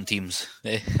Georgian teams?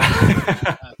 Eh?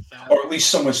 Or at least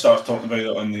someone starts talking about it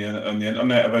on the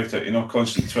internet about it.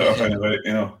 Constant Twitter thing about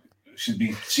it. Should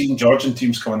be seeing Georgian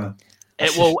teams coming in.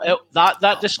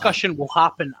 That discussion will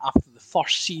happen after the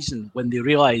first season when they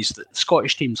realise that the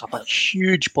Scottish teams have a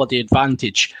huge bloody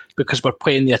advantage because we're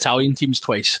playing the Italian teams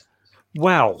twice.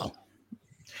 Well,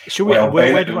 should we?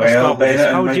 Where do I start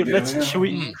with this?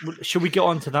 Should we get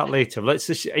on to that later? Let's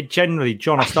just generally,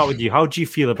 John. I'll start with you. How do you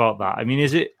feel about that? I mean,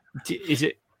 is it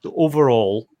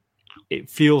overall? It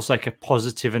feels like a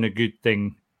positive and a good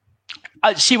thing.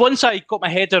 See, once I got my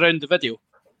head around the video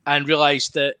and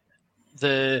realised that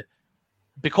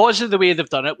because of the way they've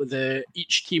done it, with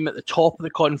each team at the top of the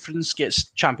conference gets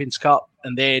Champions Cup,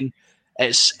 and then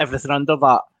it's everything under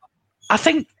that. I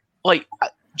think,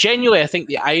 genuinely, I think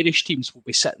the Irish teams will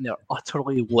be sitting there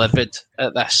utterly livid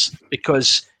at this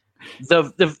because they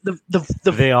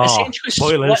are essentially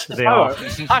spoilers. They are.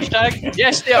 Hashtag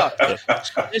yes, they are.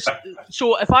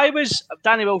 So if I was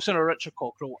Danny Wilson or Richard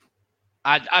Cockrell,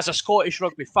 as a Scottish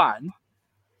rugby fan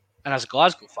and as a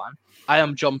Glasgow fan, I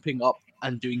am jumping up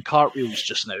and doing cartwheels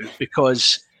just now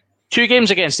because 2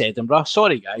 games against Edinburgh.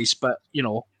 Sorry, guys, but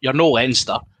you're no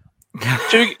Leinster.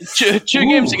 Two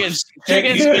games against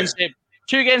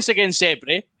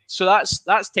Zebre, so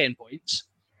that's 10 points,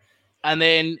 and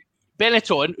then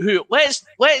Benetton, who let's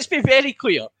be very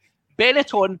clear,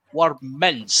 Benetton were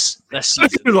mince this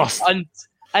season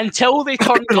until they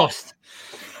turned lost.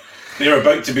 They're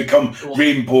about to become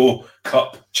Rainbow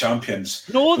Cup champions.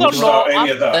 No, they're not.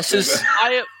 This is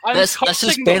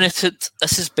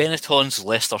Benetton's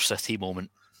Leicester City moment.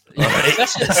 Right.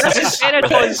 This is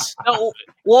Benetton that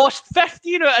lost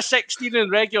 15 out of 16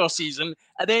 in regular season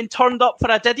and then turned up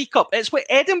for a Diddy Cup. It's what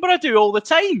Edinburgh do all the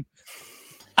time.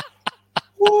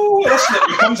 Oh, listen,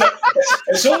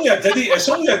 it's only a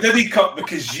Diddy Cup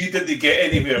because you didn't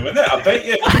get anywhere, wasn't it? I bet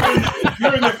you if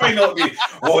you're in the final, it'll be,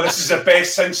 this is the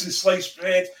best since sliced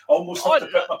bread. Almost have to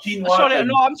put my quinoa. Sorry,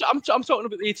 no, I'm talking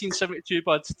about the 1872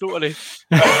 bud, totally.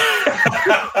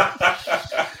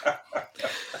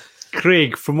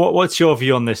 Craig, from what's your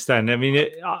view on this then? I mean,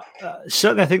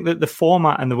 certainly I think that the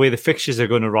format and the way the fixtures are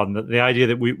going to run, that the idea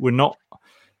that we're not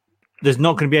there's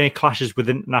not going to be any clashes with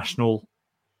international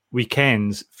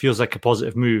weekends feels like a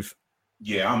positive move.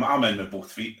 Yeah, I'm in with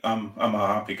both feet. I'm a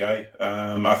happy guy.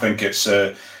 I think it's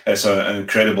an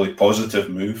incredibly positive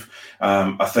move.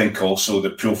 I think also the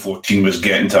Pro 14 was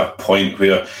getting to a point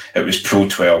where it was Pro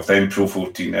 12, then Pro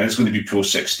 14, and it's going to be Pro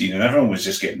 16, and everyone was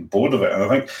just getting bored of it. And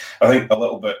I think a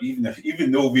little bit,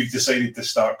 even though we've decided to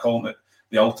start calling it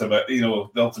the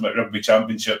ultimate rugby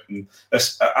championship, and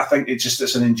this, I think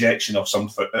it's an injection of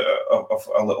something, of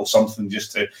a little something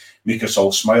just to make us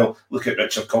all smile. Look at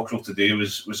Richard Cockrell today;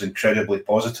 was incredibly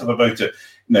positive about it.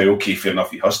 Now, okay, fair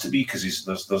enough, he has to be because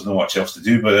there's not much else to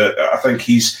do. But I think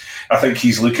he's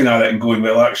looking at it and going,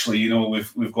 well, actually,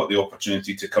 we've got the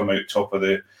opportunity to come out top of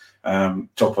the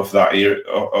top of that area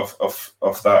of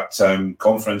that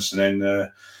conference, and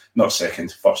then not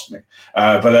second, first, mate.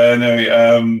 But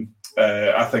anyway.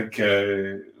 I think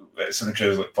it's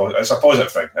a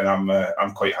positive thing, and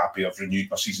I'm quite happy. I've renewed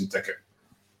my season ticket.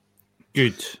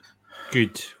 Good.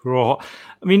 Raw.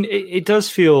 I mean, it does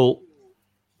feel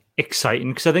exciting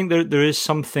because I think there is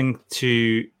something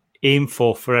to aim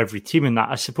for every team in that.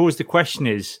 I suppose the question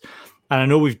is, and I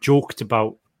know we've joked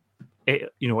about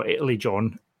it, Italy,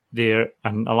 John, there,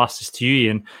 and I'll ask this to you,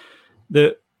 Ian,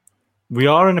 that we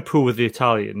are in a pool with the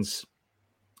Italians.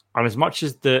 And as much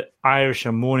as the Irish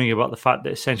are moaning about the fact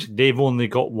that essentially they've only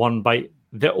got one bite,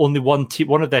 only one team,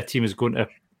 one of their team is going to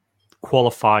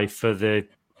qualify for the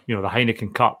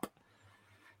Heineken Cup.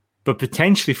 But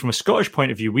potentially, from a Scottish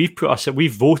point of view, we've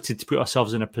voted to put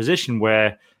ourselves in a position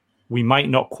where we might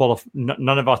not qualify.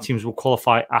 None of our teams will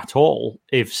qualify at all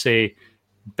if, say,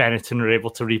 Benetton are able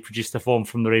to reproduce the form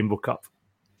from the Rainbow Cup.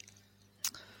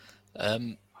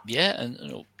 Yeah,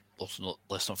 and also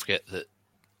let's not forget that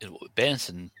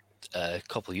Benetton a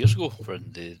couple of years ago were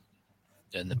in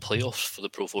the playoffs for the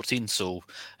Pro 14. So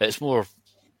it's more,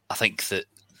 I think that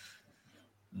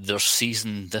their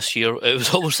season this year, it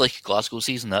was almost like a Glasgow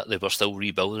season that they were still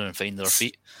rebuilding and finding their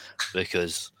feet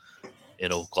because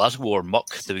Glasgow were muck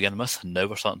to begin with, and now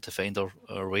we're starting to find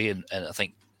our way, and I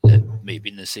think it may have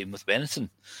been the same with Benetton.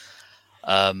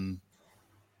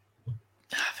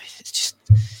 It's just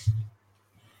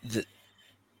that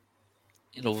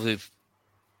with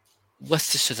the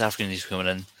South African teams coming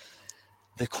in,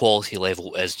 the quality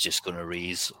level is just going to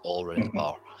raise all around the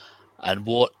bar. And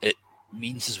what it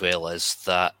means as well is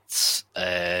that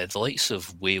the likes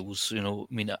of Wales,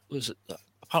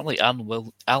 apparently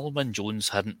Alan Wynne-Jones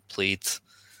hadn't played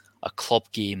a club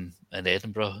game in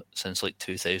Edinburgh since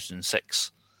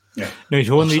 2006. Yeah. No,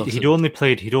 he'd only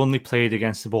played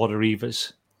against the Border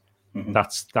Reivers. Mm-hmm.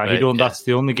 That's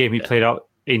the only game he played out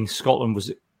in Scotland.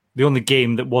 Was the only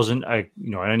game that wasn't an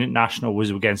international was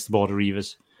against the Border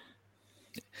Reivers.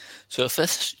 So if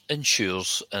this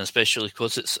ensures, and especially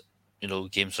because it's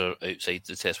games are outside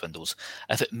the test windows,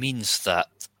 if it means that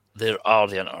there are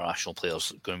the international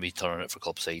players going to be turning it for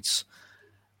club sides,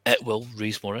 it will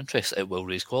raise more interest. It will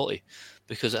raise quality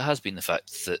because it has been the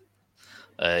fact that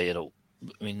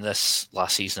this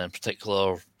last season in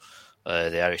particular,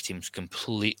 the Irish teams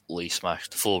completely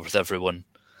smashed the floor with everyone.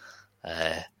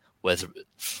 Whether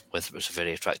it was a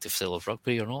very attractive style of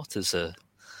rugby or not is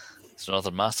another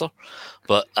matter.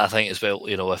 But I think as well,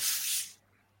 if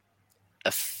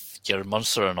you're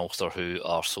Munster and Ulster, who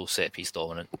are so set piece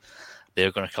dominant,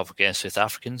 they're going to come against South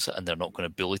Africans and they're not going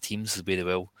to bully teams the way they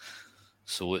will.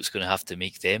 So it's going to have to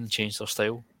make them change their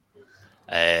style.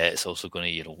 It's also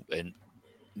going to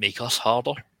make us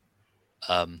harder.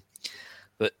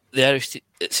 But the Irish,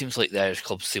 it seems like the Irish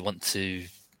clubs, they want to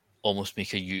almost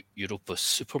make a Europa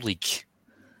Super League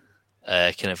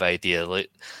kind of idea. Like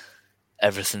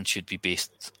everything should be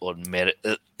based on merit.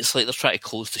 It's like they're trying to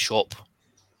close the shop.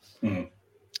 Mm-hmm.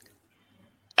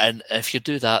 And if you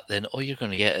do that, then all you're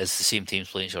going to get is the same teams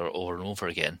playing each other over and over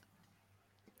again.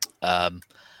 And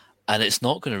it's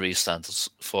not going to raise standards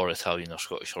for Italian or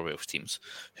Scottish or Welsh teams,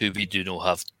 who we do know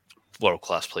have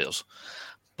world-class players.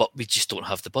 But we just don't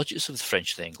have the budgets of the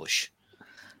French and the English.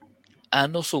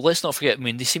 And also, let's not forget,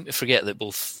 they seem to forget that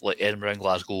both Edinburgh and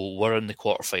Glasgow were in the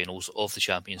quarterfinals of the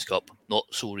Champions Cup, not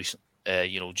so recent,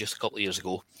 just a couple of years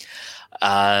ago.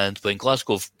 And when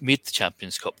Glasgow made the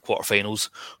Champions Cup quarterfinals,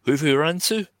 who have we run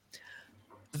into?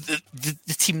 The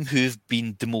team who have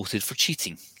been demoted for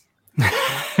cheating.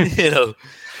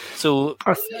 So,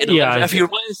 if you're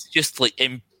wanting to just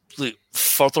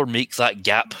further make that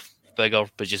gap bigger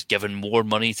by just giving more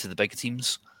money to the big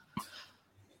teams,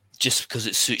 just because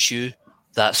it suits you,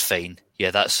 that's fine.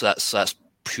 Yeah, that's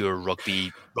pure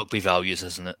rugby values,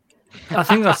 isn't it? I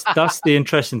think that's the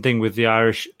interesting thing with the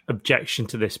Irish objection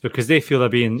to this, because they feel they're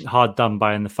being hard done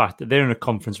by in the fact that they're in a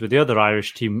conference with the other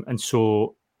Irish team, and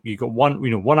so you got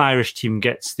one Irish team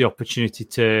gets the opportunity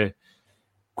to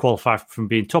qualify from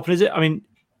being top. And is it? I mean,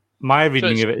 my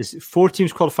reading of it is 4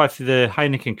 teams qualify for the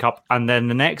Heineken Cup, and then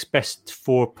the next best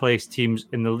 4 place teams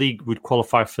in the league would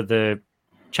qualify for the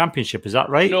championship. Is that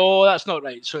right? No, that's not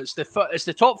right. So it's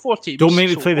the top 4 teams. Don't make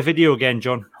me play the video again,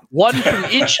 John. One from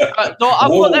each. I've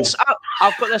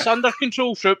got this under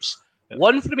control, troops.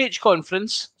 1 from each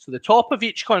conference. So the top of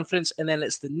each conference, and then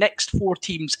it's the next 4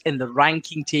 teams in the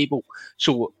ranking table.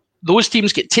 So those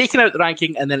teams get taken out the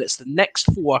ranking, and then it's the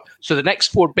next 4. So the next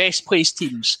 4 best placed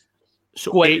teams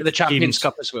go into the Champions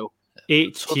Cup as well.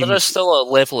 8 so teams. There is still a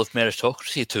level of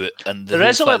meritocracy to it, and there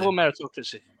is a level of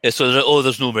meritocracy. Yeah, so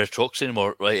there's no meritocracy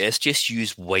anymore, right? It's just you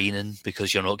whining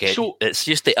because you're not getting. So, it's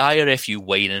just the IRFU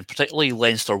whining, particularly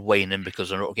Leinster whining because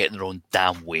they're not getting their own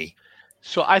damn way.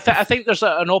 So I think there's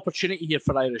an opportunity here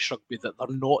for Irish rugby that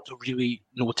they're not really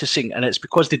noticing, and it's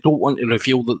because they don't want to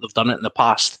reveal that they've done it in the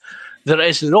past. There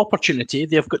is an opportunity.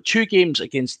 They've got 2 games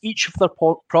against each of their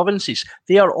provinces.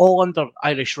 They are all under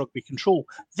Irish rugby control.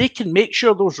 They can make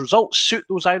sure those results suit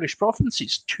those Irish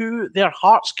provinces to their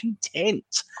heart's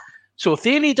content. So if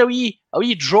they need a wee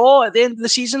draw at the end of the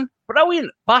season,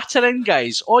 brilliant. Batter in,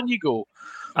 guys. On you go.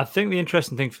 I think the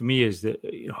interesting thing for me is that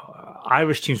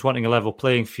Irish teams wanting a level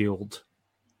playing field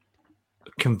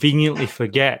conveniently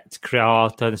forget,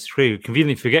 Craig,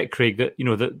 that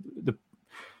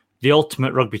the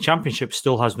ultimate rugby championship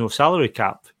still has no salary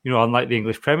cap, unlike the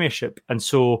English Premiership. And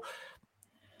so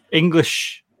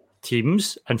English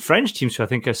teams and French teams, who I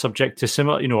think are subject to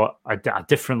similar, a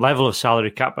different level of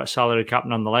salary cap, but a salary cap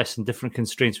nonetheless, and different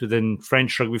constraints within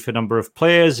French rugby for number of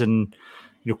players and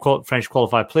French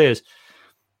qualified players.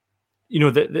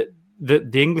 The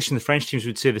English and the French teams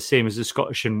would say the same as the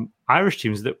Scottish and Irish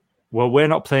teams, that, well, we're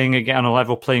not playing again on a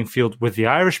level playing field with the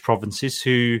Irish provinces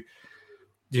who,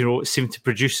 seem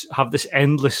to have this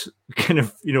endless kind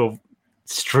of,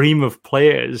 stream of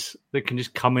players that can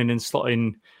just come in and slot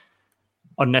in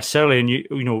unnecessarily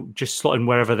and, just slot in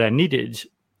wherever they're needed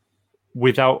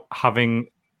without having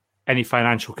any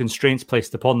financial constraints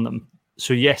placed upon them.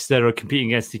 So yes, they're competing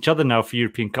against each other now for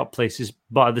European Cup places,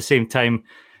 but at the same time,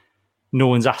 no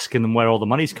one's asking them where all the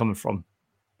money's coming from.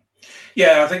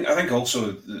 Yeah, I think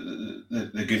also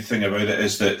the good thing about it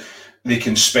is that they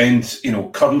can spend,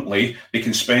 currently they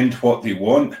can spend what they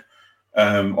want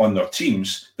on their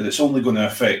teams, but it's only going to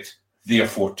affect their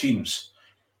 4 teams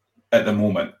at the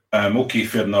moment. Okay,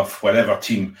 fair enough. Whatever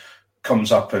team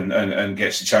comes up and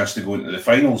gets a chance to go into the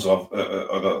finals of,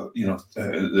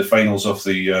 the finals of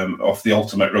the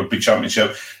Ultimate Rugby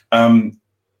Championship.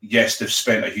 Yes, they've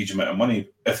spent a huge amount of money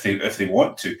if they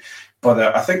want to,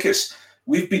 but I think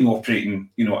we've been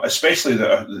operating, especially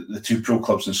the 2 pro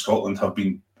clubs in Scotland have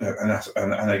been, and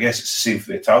I guess it's the same for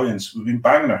the Italians. We've been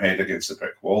banging our head against the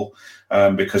brick wall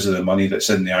because of the money that's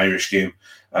in the Irish game,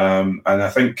 and I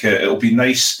think it'll be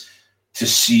nice to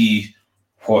see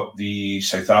what the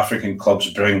South African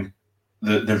clubs bring,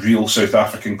 the real South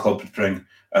African clubs bring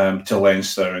to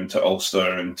Leinster and to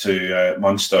Ulster and to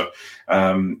Munster,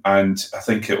 and I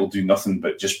think it will do nothing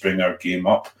but just bring our game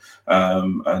up,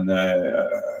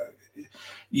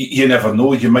 You never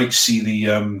know. You might see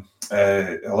a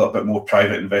little bit more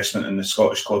private investment in the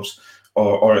Scottish clubs,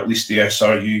 or at least the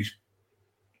SRU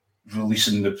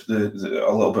releasing a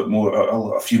little bit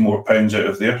more, a few more pounds out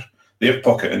of their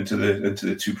pocket into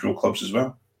the 2 pro clubs as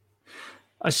well.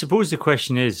 I suppose the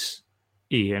question is,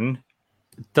 Ian,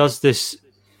 does this?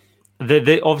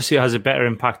 Obviously, it has a better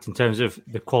impact in terms of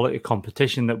the quality of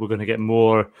competition, that we're going to get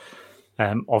more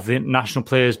of the international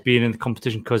players being in the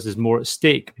competition because there's more at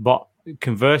stake. But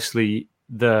conversely,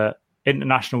 the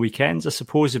international weekends, I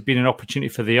suppose, have been an opportunity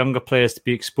for the younger players to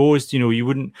be exposed. You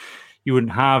wouldn't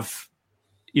have,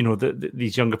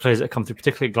 these younger players that come through,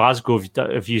 particularly Glasgow,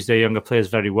 have used their younger players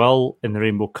very well in the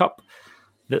Rainbow Cup.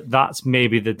 That's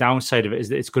maybe the downside of it, is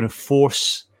that it's going to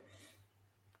force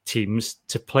teams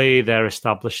to play their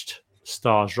established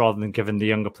stars rather than giving the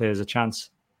younger players a chance.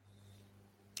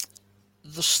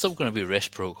 There's still going to be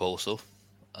rest protocols, though.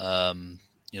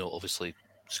 Obviously,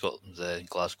 Scotland,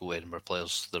 Glasgow, Edinburgh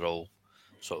players, they're all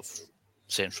sort of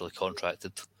centrally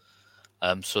contracted.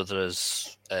 So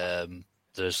there's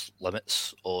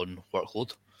limits on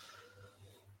workload.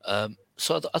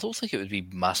 So I don't think it would be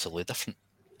massively different.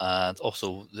 And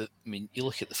also, you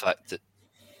look at the fact that,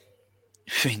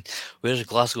 whereas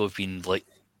Glasgow have been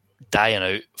dying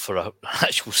out for an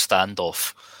actual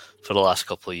standoff for the last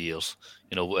couple of years.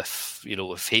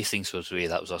 If Hastings was away,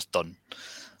 that was us done.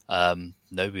 Now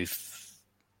we've,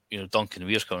 Duncan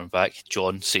Weir's coming back.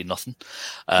 John, say nothing.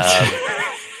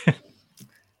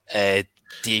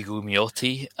 Diego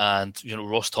Miotti and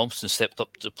Ross Thompson stepped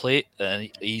up to the plate, and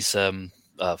he's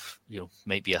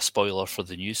might be a spoiler for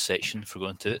the news section if we're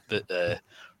going to it, but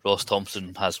Ross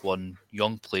Thompson has won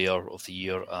Young Player of the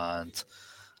Year and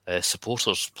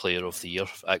Supporters Player of the Year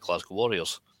at Glasgow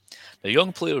Warriors. Now,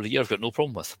 Young Player of the Year I've got no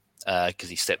problem with, because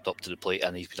he stepped up to the plate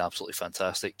and he's been absolutely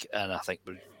fantastic, and I think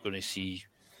we're going to see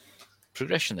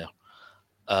progression there.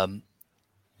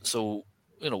 So,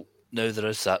 now there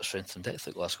is that strength and depth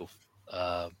at Glasgow.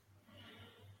 I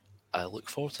look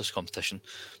forward to this competition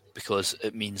because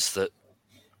it means that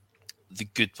the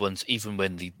good ones, even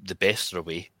when the best are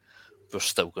away, we're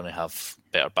still going to have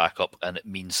better backup, and it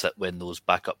means that when those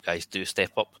backup guys do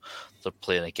step up, they're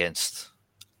playing against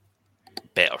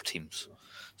better teams.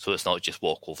 So it's not just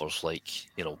walkovers like,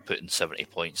 putting 70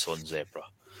 points on Zebra,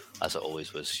 as it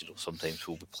always was. Sometimes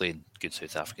we'll be playing good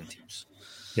South African teams.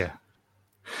 Yeah.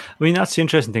 I mean, that's the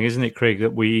interesting thing, isn't it, Craig,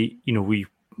 that we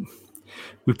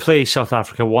play South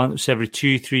Africa once every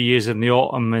 2-3 years in the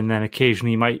autumn, and then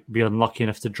occasionally you might be unlucky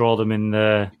enough to draw them in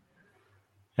the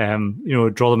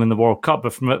World Cup.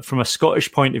 But from a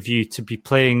Scottish point of view, to be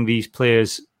playing these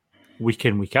players week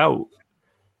in, week out,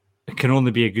 it can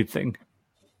only be a good thing.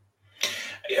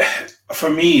 For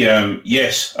me,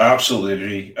 yes, I absolutely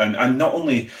agree. And not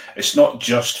only, it's not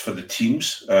just for the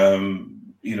teams.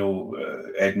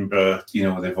 Edinburgh,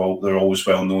 they're always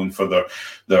well known for their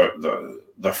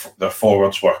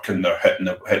forwards work, and they're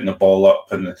hitting the ball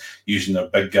up and using their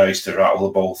big guys to rattle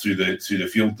the ball through the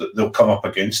field. They'll come up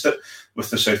against it with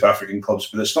the South African clubs.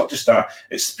 But it's not just that;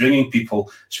 it's bringing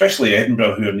people, especially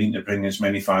Edinburgh, who are needing to bring as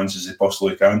many fans as they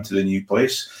possibly can to the new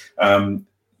place.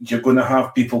 You're going to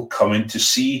have people coming to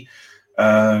see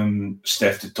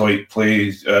Steph du Toit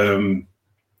play,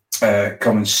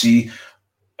 come and see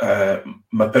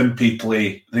Mapimpi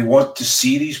play. They want to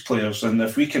see these players, and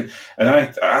if we can, and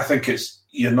I think it's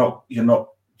you're not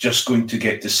just going to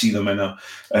get to see them in a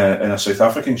South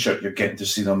African shirt. You're getting to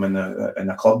see them in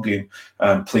a club game,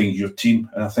 playing your team,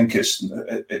 and I think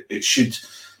it should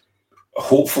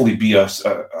hopefully be a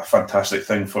fantastic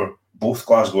thing for both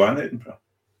Glasgow and Edinburgh.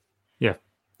 Yeah.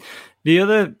 The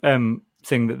other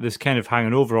thing that is kind of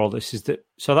hanging over all this is that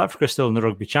South Africa is still in the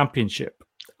Rugby Championship,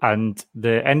 and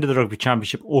the end of the Rugby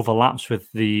Championship overlaps with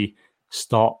the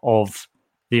start of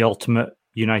the Ultimate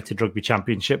United Rugby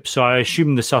Championship. So I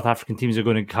assume the South African teams are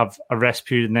going to have a rest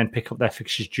period and then pick up their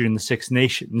fixtures during the Six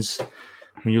Nations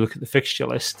when you look at the fixture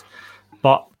list.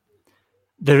 But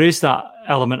there is that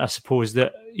element, I suppose,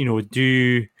 that,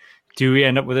 do we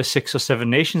end up with a 6 or 7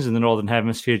 nations in the Northern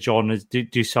Hemisphere, John?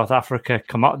 Do South Africa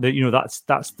come up? Their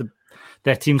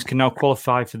teams can now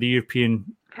qualify for the European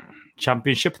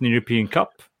Championship and the European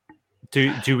Cup.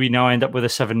 Do we now end up with a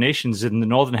 7 nations in the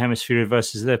Northern Hemisphere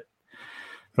versus the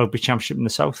Rugby Championship in the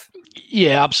South?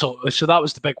 Yeah, absolutely. So that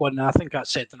was the big one. I think I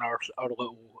said in our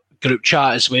little group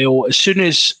chat as well. As soon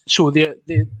as the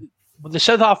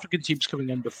South African teams coming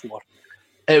in before,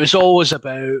 it was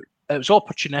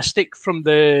opportunistic from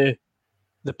the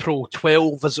Pro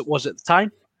 12 as it was at the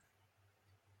time,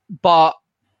 but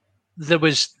there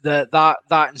was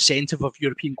that incentive of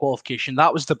European qualification.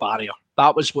 That was the barrier.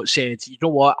 That was what said, you know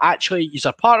what, actually,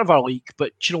 you're part of our league,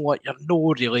 but you know what, you're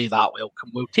not really that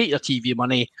welcome. We'll take your TV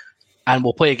money and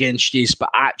we'll play against you, but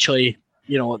actually,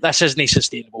 this isn't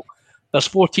sustainable. There's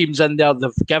 4 teams in there. They've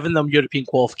given them European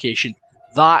qualification.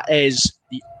 That is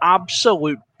the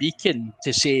absolute beacon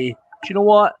to say, do you know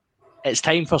what? It's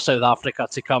time for South Africa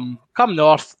to come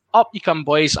north. Up you come,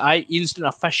 boys. Ian's doing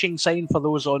a fishing sign for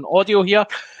those on audio here.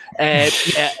 It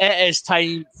is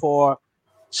time for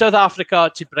South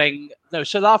Africa to bring... Now,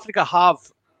 South Africa have,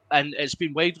 and it's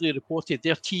been widely reported,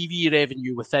 their TV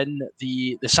revenue within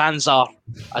the SANZAAR,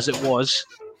 as it was,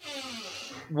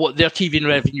 what their TV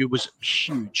revenue was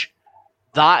huge.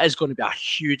 That is going to be a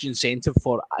huge incentive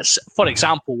for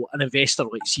example, an investor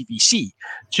like CVC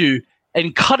to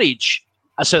encourage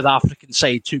a South African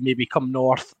side to maybe come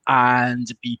north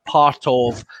and be part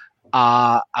of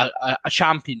a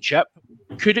championship.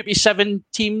 Could it be 7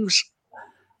 teams?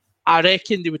 I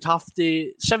reckon they would have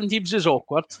to. 7 teams is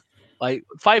awkward. Like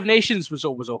 5 nations was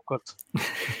always awkward.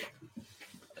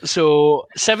 So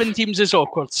 7 teams is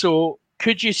awkward. So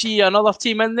could you see another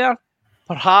team in there?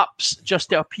 Perhaps just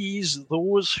to appease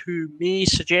those who may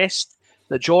suggest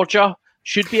that Georgia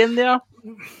should be in there?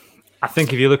 I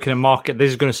think if you're looking at market, this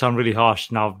is going to sound really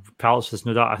harsh now, pals, there's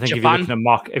no doubt. I think Japan.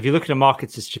 if you're looking at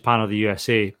markets, it's Japan or the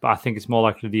USA, but I think it's more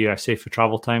likely the USA for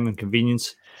travel time and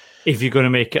convenience. If you're going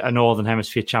to make it a Northern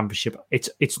Hemisphere championship,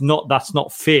 that's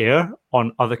not fair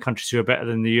on other countries who are better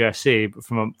than the USA, but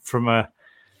from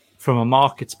a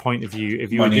market's point of view,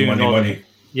 if you're doing money.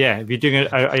 Yeah, if you're doing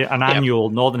an annual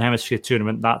Northern Hemisphere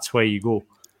tournament, that's where you go.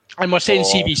 And we're saying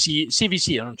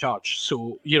CVC are in charge,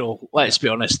 so let's be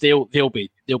honest, they'll be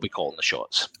calling the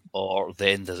shots. Or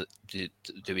then do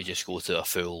we just go to a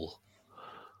full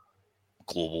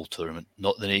global tournament,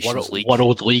 not the Nations League?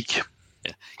 World League.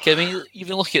 Yeah. I mean,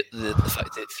 even look at the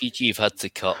fact that Fiji have had to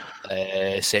cut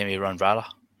Semi Randrara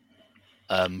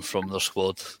from their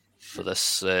squad for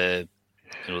this, this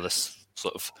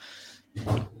sort of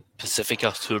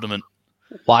Pacifica tournament.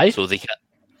 Why? So they can't.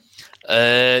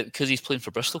 Because he's playing for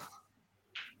Bristol.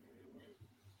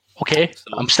 Okay,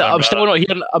 so I'm still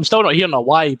not hearing a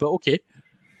why, but okay.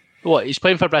 What, he's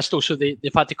playing for Bristol, so they've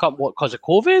had to cut what, because of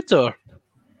COVID, or?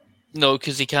 No,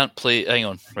 because he can't play. Hang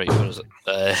on, right? Where is it?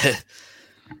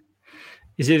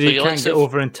 Is it that he can't get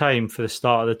over in time for the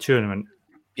start of the tournament?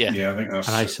 Yeah, I think that's...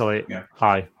 And isolate. Yeah.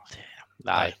 Aye.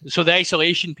 So the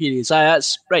isolation periods.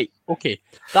 That's right. Okay,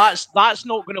 that's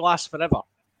not going to last forever.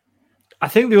 I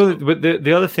think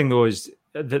the other thing though is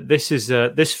that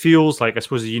this feels like, I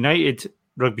suppose, the United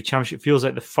Rugby Championship feels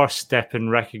like the first step in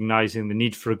recognising the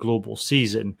need for a global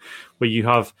season, where you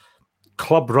have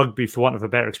club rugby, for want of a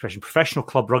better expression, professional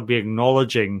club rugby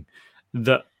acknowledging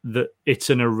that it's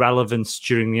an irrelevance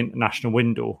during the international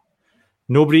window.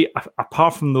 Nobody,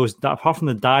 apart from the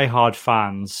diehard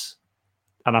fans,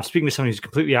 and I'm speaking to somebody who's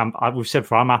completely, we've said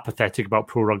before, I'm apathetic about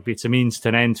pro rugby. It's a means to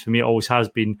an end for me. It always has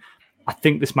been. I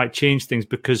think this might change things,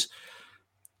 because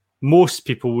most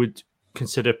people would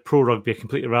consider pro rugby a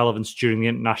complete irrelevance during the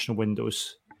international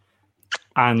windows.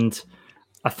 And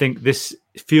I think this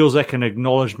feels like an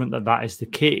acknowledgement that is the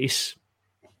case.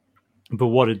 But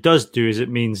what it does do is it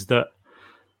means that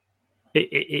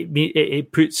it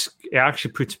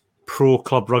actually puts pro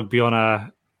club rugby on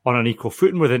an equal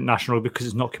footing with international rugby, because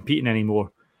it's not competing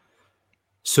anymore.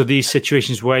 So these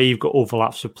situations where you've got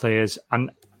overlaps with players,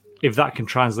 and if that can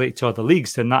translate to other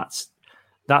leagues, then that's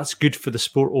good for the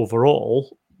sport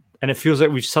overall. And it feels like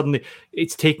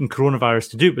it's taken coronavirus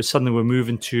to do it, but suddenly we're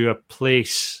moving to a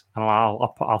place, and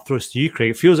I'll throw this to you,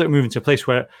 Craig. It feels like we're moving to a place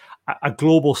where a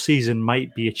global season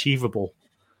might be achievable.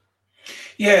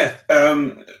 Yeah,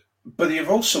 but you've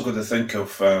also got to think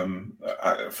of,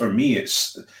 for me,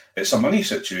 it's a money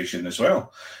situation as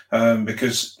well,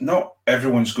 because not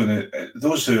everyone's going to,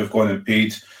 those who have gone and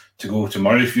paid to go to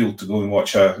Murrayfield to go and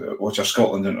watch a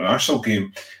Scotland international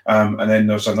game, and then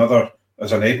there's an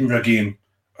Edinburgh game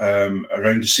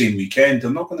around the same weekend. They're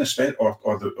not going to spend, or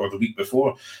the week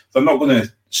before, they're not going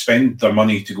to spend their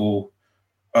money to go,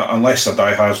 unless they're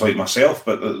diehards like myself,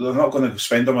 but they're not going to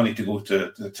spend their money to go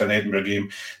to an Edinburgh game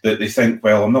that they think,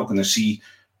 well, I'm not going to see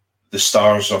the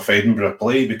stars of Edinburgh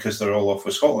play because they're all off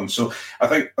with Scotland. So I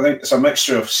think it's a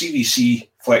mixture of CVC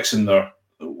flexing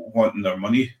wanting their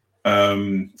money,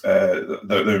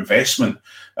 their investment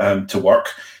to work,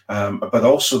 but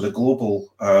also the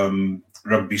global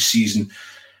rugby season.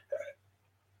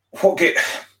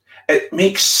 It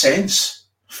makes sense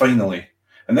finally,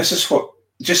 and this is what,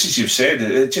 just as you've said,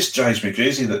 it just drives me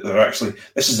crazy that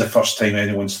this is the first time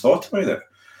anyone's thought about it.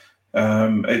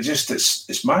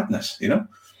 It's madness, you know.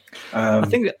 I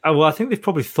think they've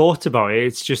probably thought about it.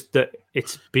 It's just that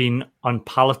it's been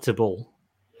unpalatable.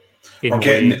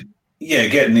 Getting the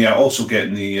SRU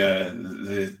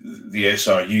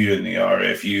and the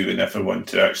RFU and everyone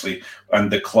to actually,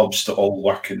 and the clubs to all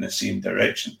work in the same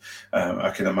direction. I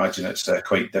can imagine it's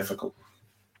quite difficult.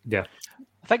 Yeah.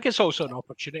 I think it's also an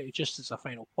opportunity, just as a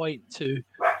final point, to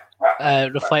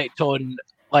reflect on,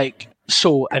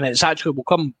 and it's actually, we'll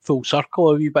come full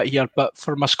circle a wee bit here, but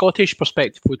from a Scottish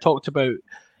perspective, we talked about,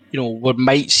 we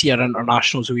might see our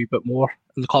internationals a wee bit more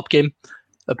in the club game,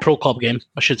 the pro club game,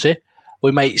 I should say.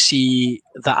 We might see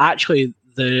that actually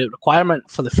the requirement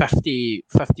for the 50,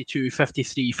 52,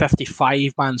 53,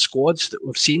 55 man squads that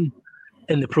we've seen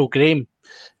in the pro game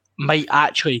might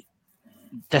actually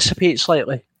dissipate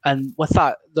slightly. And with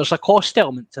that, there's a cost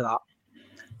element to that.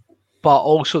 But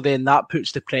also then that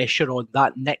puts the pressure on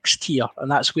that next tier.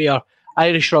 And that's where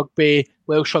Irish rugby,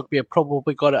 Welsh rugby have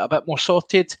probably got it a bit more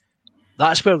sorted.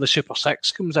 That's where the Super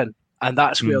Six comes in. And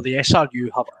that's where the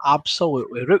SRU have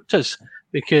absolutely rooked us.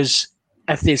 Because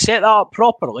if they set that up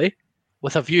properly,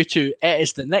 with a view to it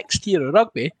is the next tier of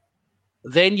rugby,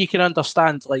 then you can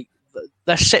understand,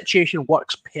 this situation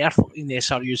works perfectly in the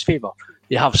SRU's favour.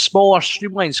 They have smaller,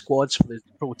 streamlined squads for the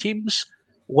pro teams,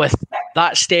 with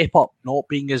that step up not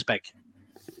being as big.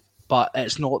 But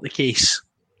it's not the case.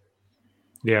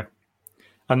 Yeah.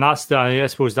 And I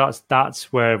suppose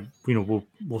that's where,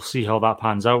 we'll see how that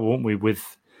pans out, won't we,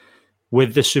 with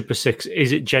the Super Six.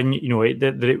 Is it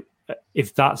genuine,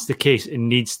 if that's the case, it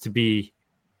needs to be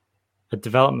a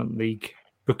development league,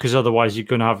 because otherwise you're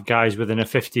going to have guys within a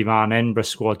 50-man Edinburgh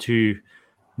squad who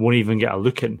won't even get a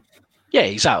look in. Yeah,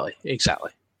 exactly.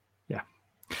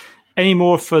 Any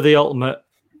more for the Ultimate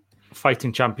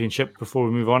Fighting Championship before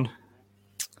we move on?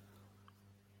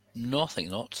 No, I think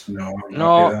not.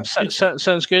 No,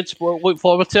 sounds good. We'll look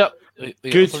forward to it.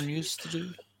 We Good. got other news to do.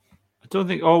 I don't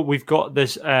think. Oh, we've got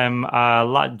this.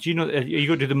 Lad, do you know? Are you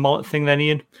going to do the mullet thing then,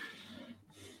 Ian?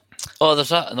 Oh, there's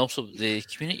that, and also the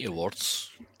community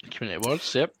awards. Community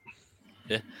awards, yep.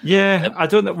 Yeah, I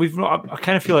don't know. We've not. I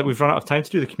kind of feel like we've run out of time to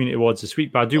do the community awards this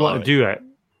week, but I do want to do it.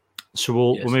 So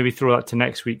we'll maybe throw that to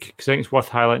next week because I think it's worth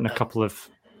highlighting a couple of.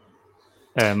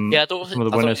 I don't some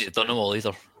of the winners. they've done them all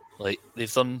either. Like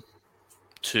they've done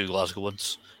 2 Glasgow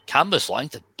ones. Cambuslang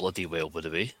did bloody well, by the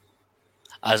way.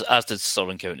 As did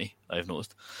Stirling County, I've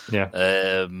noticed.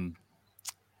 Yeah.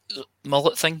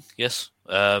 Mullet thing, yes.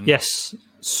 Yes.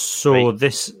 So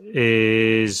this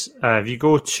is if you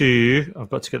go to, I've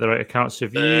got to get the right account. So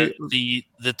if you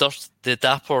the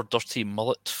Dapper Dirty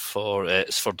Mullet for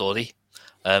it's for Dory.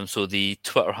 So the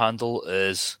Twitter handle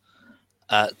is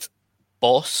at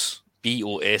Boss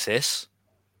BOSS.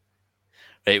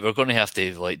 Right, we're going to have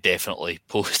to definitely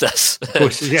post this.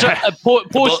 Post it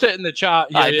in the chat.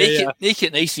 Make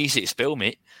it nice and easy to spell,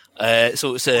 mate.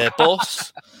 So it's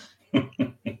Boss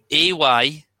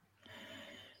AYAWHING.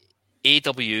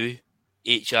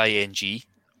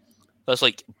 That's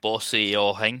like Bossy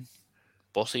Ohing.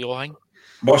 Bossy Ohing.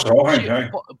 Boss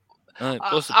Ohing,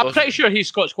 I'm pretty sure he's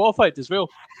Scotch qualified as well.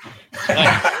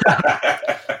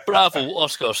 Bravo,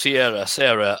 Oscar, Sierra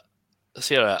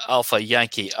Alpha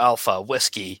Yankee Alpha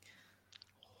Whiskey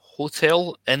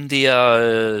Hotel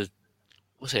India.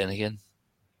 What's it in again?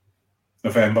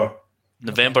 November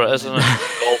it is, isn't it?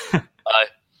 Aye.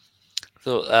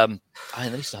 So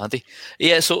nice and handy.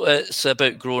 Yeah, so it's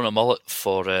about growing a mullet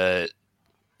for Dirty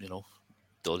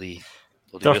mullet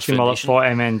for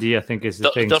MND, I think is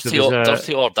the thing. Dirty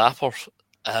or Dapper.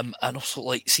 And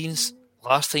also since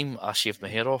last time I shaved my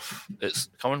hair off, it's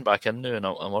coming back in now, and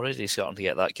I'm already starting to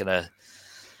get that kind of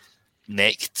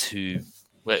neck to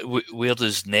where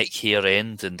does neck hair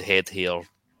end and head hair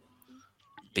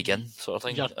begin, sort of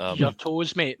thing. Your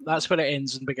toes, mate. That's where it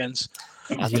ends and begins.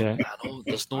 I know.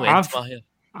 There's no end to my hair.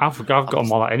 I've got a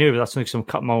mullet anyway, but that's only because I'm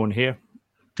cutting my own hair.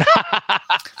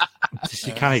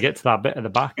 You kind of get to that bit at the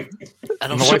back.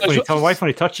 And my wife, when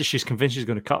he touches, she's convinced she's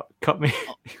going to cut me.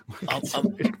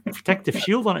 Protective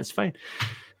shield on it's fine.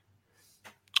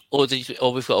 We've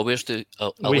got a Where's Do.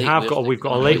 We've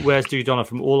got a late Where's Do Donna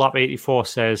from Olap84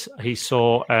 says he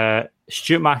saw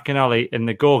Stuart McAnally in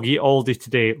the Gog Eat Aldi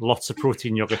today. Lots of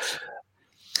protein yogurts.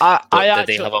 Did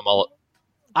they have a mullet?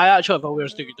 I actually have a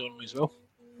Where's Do Donna as well.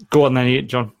 Go on then,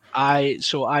 John. I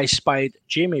spied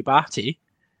Jamie Batty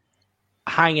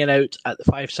hanging out at the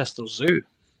Five Sisters Zoo.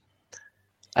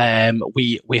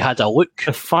 We had a look.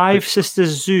 The Five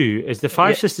Sisters Zoo is the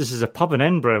Five Sisters is a pub in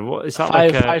Edinburgh. What is that?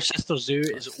 Five Sisters Zoo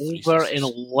is over in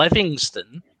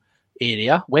Livingston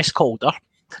area, West Calder,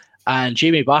 and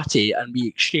Jamie Batty and we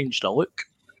exchanged a look.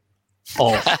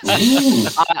 Oh,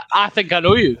 I think I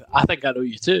know you. I think I know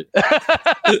you too.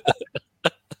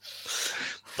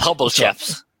 Humble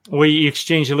chaps. We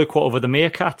exchanged a look over the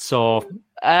Meerkats or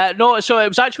no, so it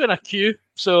was actually in a queue,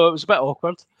 so it was a bit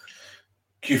awkward.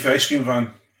 Queue for ice cream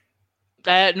van.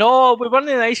 No, we weren't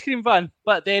in an ice cream van,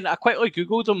 but then I quickly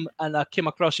Googled him and I came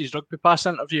across his Rugby Pass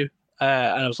interview,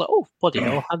 and I was like, oh, bloody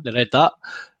hell, I hadn't read that.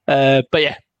 But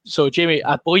yeah, so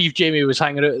I believe Jamie was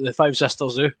hanging out at the Five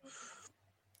Sisters Zoo.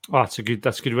 Oh, that's a good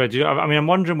way to do it. I mean, I'm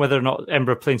wondering whether or not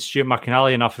Edinburgh playing Stuart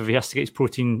McAnally enough if he has to get his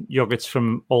protein yogurts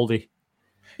from Aldi.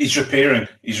 He's repairing.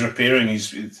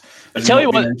 Tell you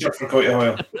what,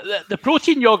 the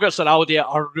protein yogurts at Aldi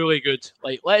are really good.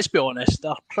 Let's be honest,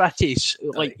 they're pretty.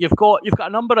 You've got a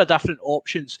number of different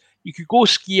options. You could go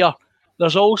skier.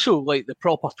 There's also the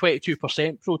proper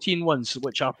 22% protein ones,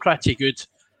 which are pretty good.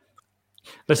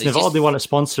 Listen, if Aldi want to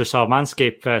sponsor us, our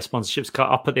Manscaped sponsorship's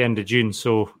cut up at the end of June,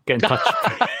 so get in touch.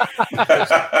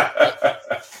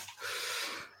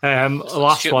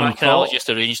 Last one. Just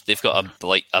arranged. They've got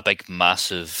a big,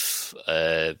 massive.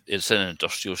 It's in an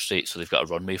industrial estate, so they've got a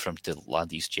runway for him to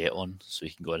land his jet on, so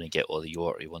he can go in and get all the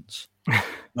yogurt he wants.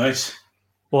 Nice.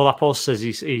 Well, that post says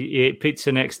he ate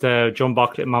pizza next to John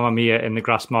Bartlett and Mamma Mia in the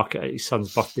grass market at his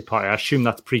son's birthday party. I assume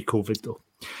that's pre-COVID though.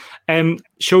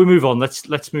 Shall we move on?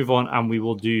 Let's move on, and we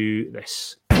will do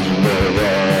this.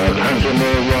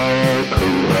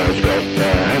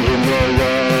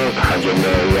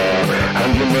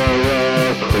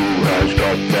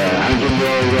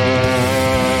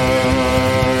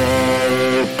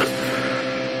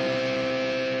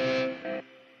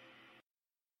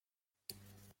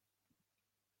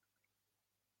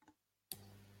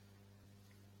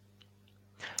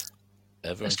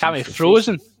 It's kind of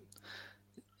frozen.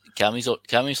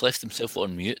 Cammy's left himself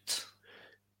on mute.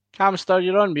 Camster,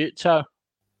 you're on mute, so.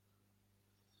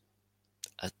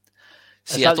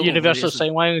 Is that the universal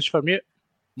sign language for mute?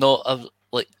 No,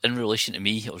 like in relation to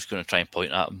me, I was going to try and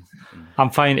point at him. I'm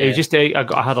fine. It was just I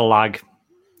had a lag,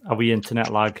 a wee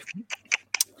internet lag.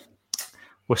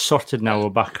 We're sorted now. We're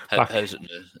back. How's it now?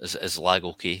 Is lag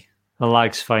okay? The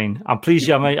lag's fine. I'm pleased.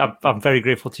 I'm very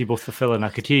grateful to you both for filling. I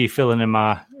could hear you filling in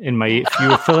my ears. You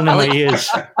were filling in my ears.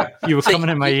 You were coming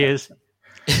in my ears.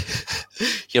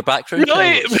 Your background.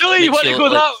 Really, you want to go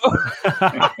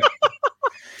that?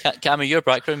 Cammy, your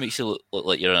background makes you look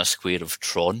like you're in a square of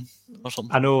Tron or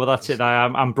something. I know, that's it.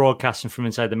 I'm broadcasting from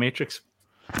inside the Matrix.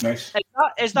 Nice.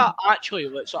 Is that actually?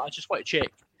 So I just want to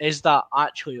check. Is that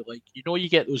actually like you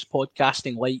get those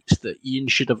podcasting lights that Ian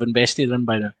should have invested in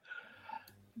by now?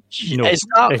 No, is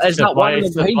that one of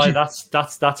them behind you?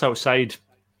 That's outside.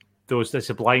 There's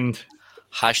a blind.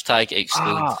 Hashtag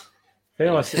exclude.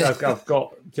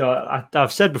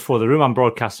 I've said before, the room I'm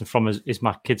broadcasting from is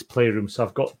my kids' playroom. So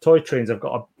I've got toy trains. I've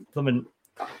got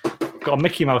a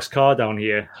Mickey Mouse car down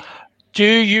here. Do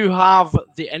you have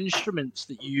the instruments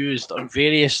that you used on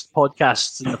various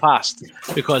podcasts in the past?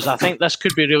 Because I think this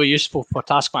could be really useful for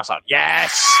Taskmaster.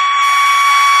 Yes.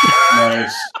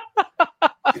 Nice.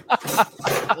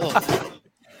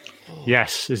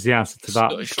 Yes, is the answer to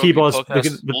that. Keyboards.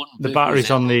 The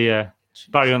batteries on the.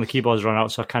 Battery on the keyboards run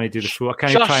out, so I can't do the full. I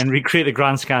can't try and recreate the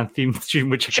Grand Scan theme tune,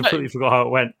 which I completely forgot how it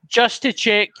went. Just to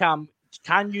check, Cam,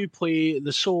 can you play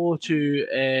the solo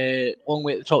to Long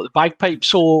Way at the Top, the bagpipe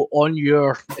solo on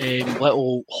your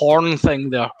little horn thing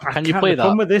there? Can you play that? The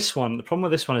problem with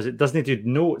this one is it doesn't do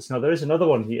notes. Now there is another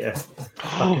one here. If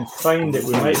I can find it,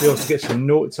 we might be able to get some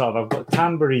notes out of. I've got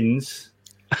tambourines.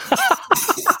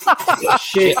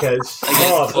 Shakers.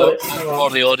 For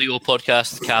the audio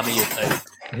podcast, Cammy.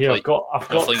 Here, I've got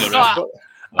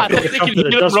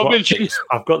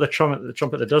the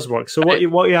trumpet that does work. So what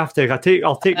you have to,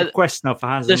 I'll take requests now for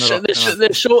hands in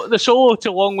the the solo to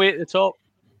Long Way at the Top.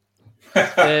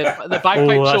 The bagpipe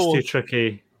solo. Oh, that's too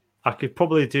tricky. I could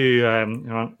probably do.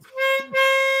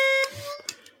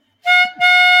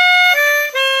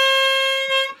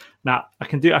 Nah, I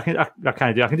can do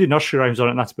nursery rhymes on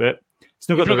it, and that's about it. It's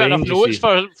not got enough notes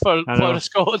for the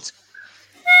Scots.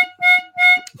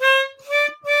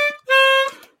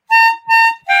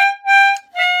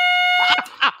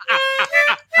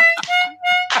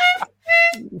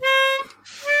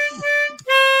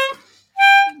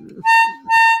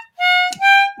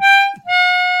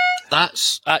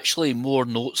 That's actually more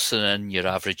notes than in your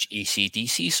average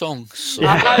AC/DC song. So.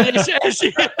 I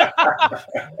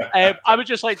would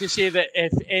just like to say that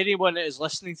if anyone is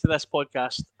listening to this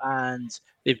podcast and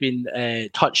they've been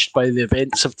touched by the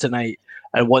events of tonight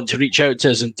and want to reach out to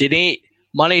us and donate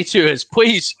money to us,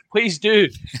 please do.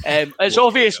 It's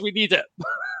obvious we need it.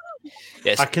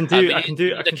 Yes, I can do Back in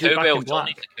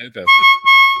Black.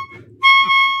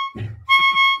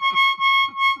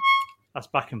 That's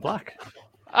Back in Black.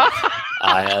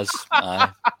 Aye.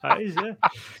 That is, yeah.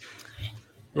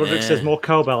 Roderick says more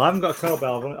cowbell. I haven't got a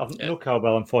cowbell. I've no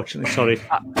cowbell, unfortunately. Sorry.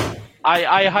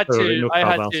 I had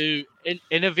to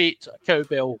innovate a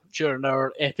cowbell during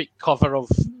our epic cover of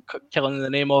Killing in the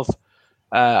Name of.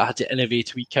 I had to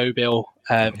innovate a wee cowbell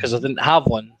because I didn't have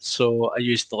one, so I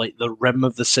used the rim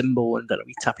of the cymbal and did a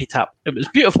wee tappy tap. It was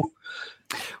beautiful.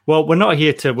 Well, we're not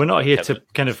here to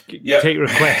kind of take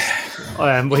requests.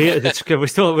 We're here. We're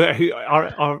still our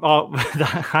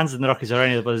Hands in the Rockies are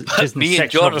any of us. Me and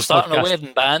John are starting a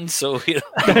wedding band, so with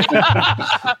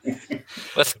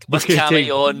Cammy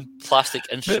on plastic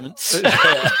instruments.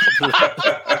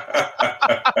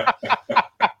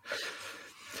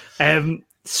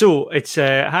 So it's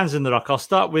Hands in the Rock. I'll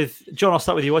start with John. I'll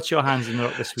start with you. What's your Hands in the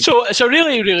Rock this week? So it's a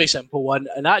really, really simple one,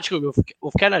 and actually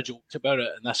we've kind of joked about it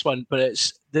in this one, but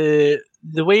it's the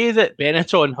way that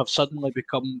Benetton have suddenly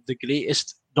become the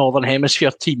greatest Northern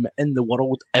Hemisphere team in the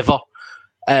world ever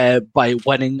by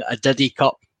winning a Diddy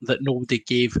Cup that nobody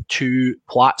gave two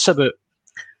plats about.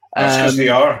 That's because they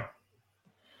are.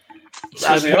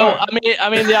 Well, I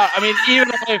mean, they are. I mean,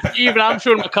 even I'm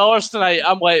showing my colours tonight.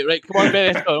 I'm like, right, come on,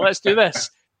 Benetton, let's do this.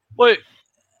 Look,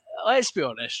 let's be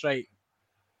honest, right?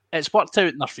 It's worked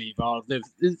out in their favour.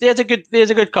 They had a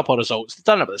good couple of results. They've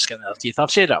done it with the skin of their teeth.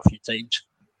 I've said it a few times.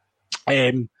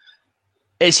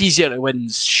 It's easier to win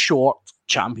short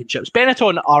championships.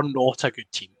 Benetton are not a good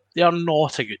team. They are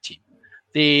not a good team.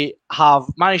 They have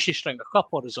managed to string a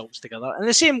couple of results together in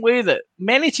the same way that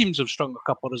many teams have strung a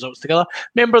couple of results together.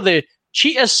 Remember the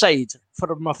Cheetahs side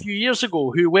from a few years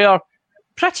ago, who were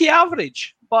pretty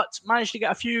average, but managed to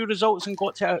get a few results and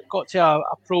got to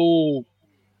a Pro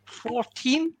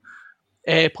 14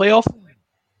 playoff.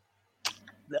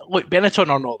 look, Benetton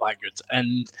are not that good,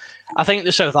 and I think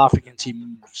the South African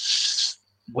teams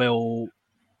will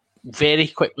very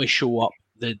quickly show up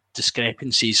the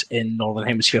discrepancies in Northern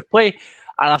Hemisphere play,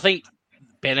 and I think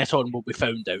Benetton will be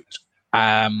found out.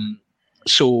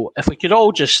 So if we could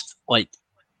all just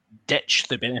ditch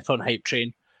the Benetton hype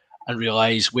train and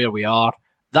realise where we are,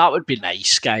 that would be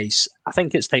nice, guys. I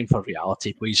think it's time for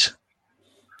reality, please.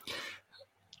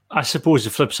 I suppose the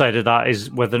flip side of that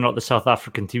is whether or not the South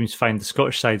African teams find the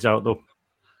Scottish sides out, though.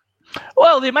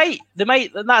 Well, they might,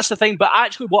 and that's the thing. But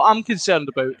actually, what I'm concerned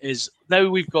about is now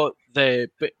we've got the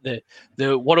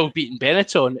world-beaten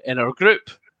Benetton in our group.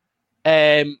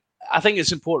 I think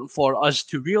it's important for us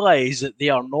to realise that they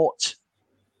are not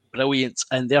brilliant,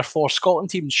 and therefore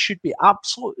Scotland teams should be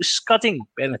absolutely scudding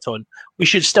Benetton. We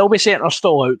should still be setting our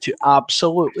stall out to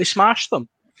absolutely smash them.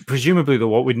 Presumably, though,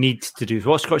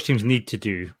 what Scottish teams need to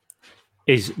do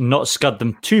is not scud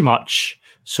them too much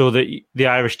so that the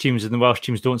Irish teams and the Welsh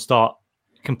teams don't start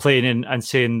complaining and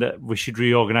saying that we should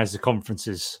reorganise the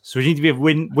conferences. So we need to be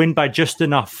win by just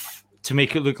enough to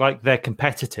make it look like they're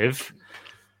competitive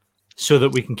so that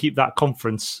we can keep that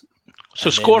conference. So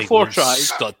score 4 tries.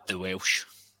 Scud the Welsh.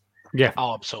 Yeah.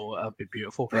 Oh, absolutely. That'd be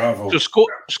beautiful. Bravo. So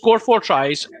score 4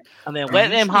 tries and then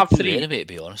let them have 3. Anyway, to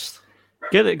be honest.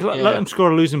 Let them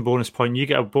score a losing bonus point. You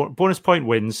get a bonus point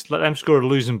wins. Let them score a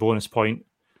losing bonus point,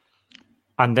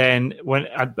 and then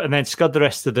scud the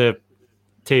rest of the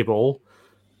table.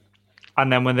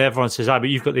 And then when everyone says, but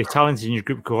you've got the Italians in your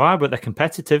group, go, but they're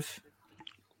competitive.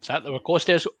 Exactly. We're close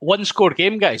to 1-score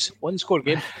game, guys. 1-score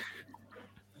game.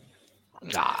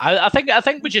 I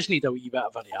think we just need a wee bit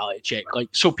of a reality check.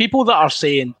 So people that are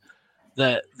saying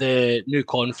that the new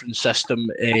conference system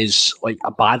is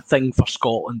a bad thing for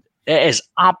Scotland, it is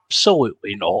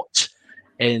absolutely not.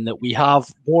 In that we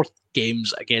have more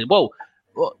games again. Well,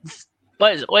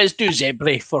 let's do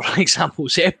Zebre for example.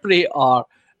 Zebre are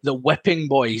the whipping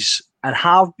boys and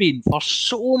have been for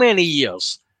so many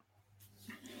years.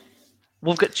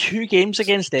 We've got 2 games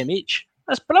against them each.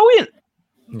 That's brilliant.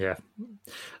 Yeah.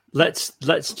 Let's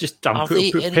just put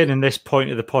a pin in this point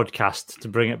of the podcast to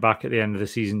bring it back at the end of the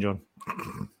season, John.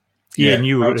 Ian,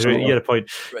 you had a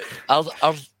point.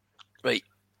 Right.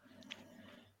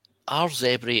 Are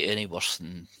Zebre any worse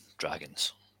than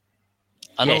Dragons?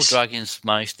 I know Dragons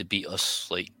managed to beat us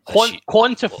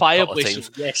quantifiably,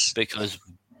 so, yes. Because,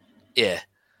 yeah,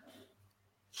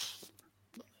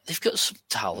 they've got some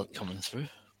talent coming through.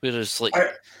 Whereas,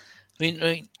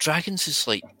 Dragons is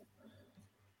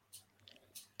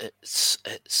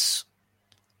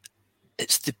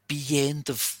it's the B end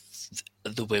of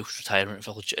the Welsh retirement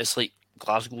village. It's like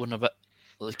Glasgow in a bit,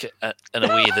 in a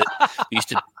way that we used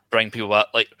to bring people back,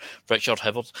 like Richard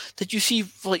Hibbard. Did you see?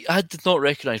 I did not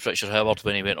recognise Richard Hibbard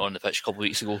when he went on the pitch a couple of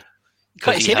weeks ago.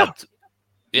 Cut his hair.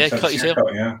 Cut his hair.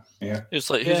 Yeah. It was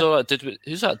who's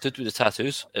that dude with the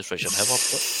tattoos? It's Richard Hibbard.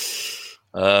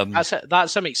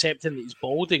 That's him accepting that he's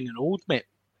balding and old, mate.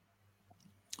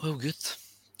 Well, good,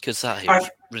 because that hair was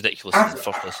ridiculous in the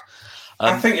first place.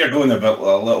 I think you're going a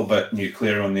little bit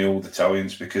nuclear on the old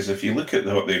Italians, because if you look at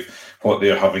what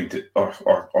they're having to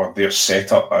or their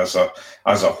setup as a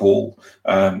whole,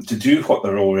 to do what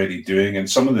they're already doing, and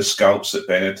some of the scalps that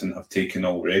Benetton have taken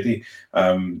already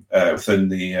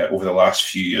within over the last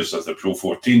few years of the Pro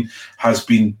 14 has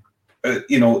been,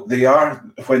 they are,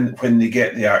 when they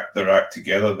get their act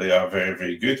together, they are very,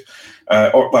 very good.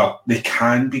 They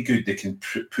can be good. They can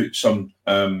put some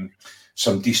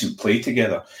decent play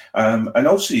together. And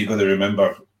also you've got to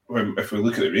remember, if we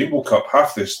look at the Rainbow Cup,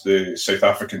 half the South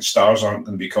African stars aren't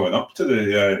going to be coming up to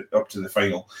the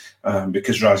final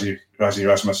because Rassie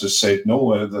Erasmus has said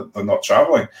no, they're not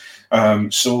travelling.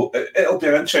 So it'll be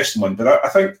an interesting one. But I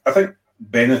think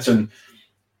Benetton,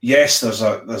 yes, there's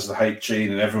the hype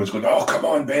train and everyone's going, oh, come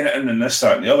on, Benetton, and this,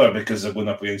 that and the other, because they're going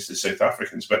up against the South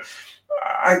Africans. But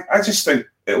I just think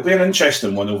it'll be an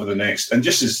interesting one over the next, and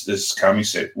just as Cammy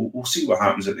said, we'll see what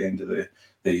happens at the end of the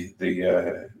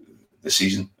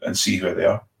season and see where they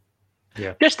are.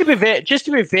 Yeah. Just to be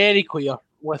very clear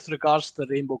with regards to the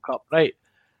Rainbow Cup, right?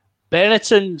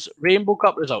 Benetton's Rainbow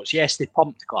Cup results, yes, they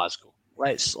pumped Glasgow.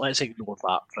 Let's ignore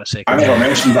that for a second. I never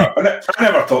mentioned that. I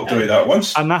never talked about that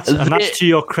once. And that's to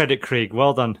your credit, Craig.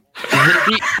 Well done.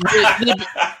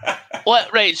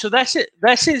 Right. So this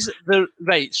is the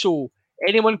right. So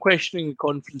anyone questioning the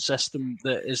conference system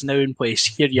that is now in place,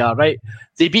 here you are. Right.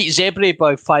 They beat Zebre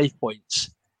by 5 points.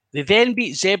 They then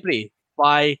beat Zebre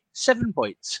by 7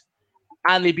 points,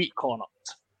 and they beat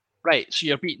Connacht. Right. So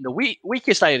you're beating the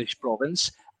weakest Irish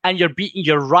province, and you're beating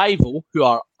your rival, who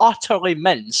are utterly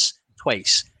mince,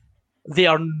 twice. They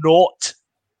are not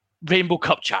Rainbow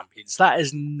Cup champions. That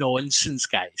is nonsense,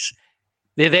 guys.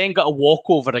 They then got a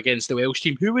walkover against the Welsh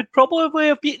team, who would probably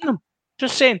have beaten them.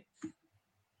 Just saying.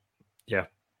 Yeah.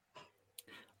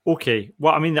 Okay.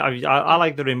 Well, I mean, I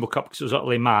like the Rainbow Cup because it was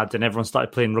utterly mad and everyone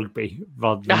started playing rugby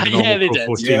rather than the normal Pro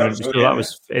 14. So that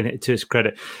was in it to its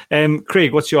credit.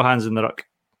 Craig, what's your hands in the ruck?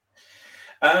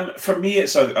 For me,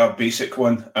 it's a basic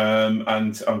one,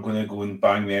 and I'm going to go and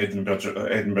bang the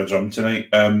Edinburgh Drum tonight.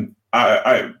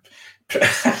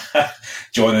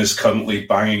 John is currently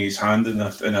banging his hand in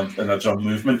a drum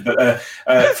movement, but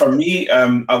for me,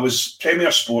 I was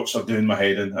Premier Sports are doing my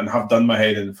head in and have done my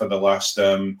head in for the last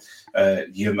year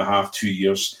and a half, 2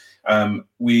 years.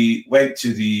 We went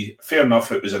to fair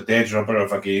enough, it was a dead rubber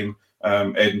of a game,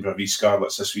 Edinburgh v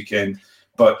Scarlets this weekend,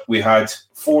 but we had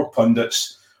 4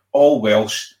 pundits, all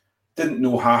Welsh, didn't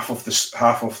know half of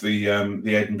the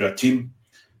Edinburgh team,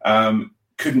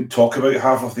 couldn't talk about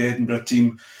half of the Edinburgh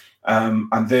team.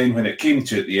 And then when it came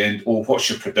to at the end, what's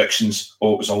your predictions?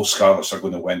 It was all Scarlets are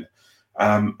going to win.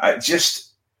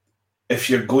 If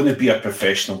you're going to be a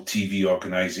professional TV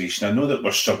organisation, I know that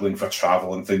we're struggling for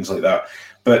travel and things like that,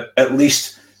 but at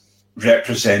least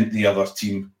represent the other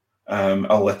team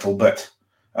a little bit.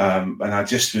 And I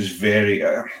just was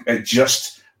it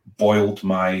just boiled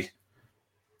my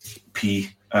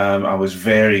pee. I was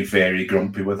very, very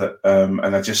grumpy with it.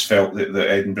 And I just felt that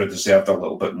Edinburgh deserved a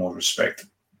little bit more respect.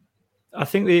 I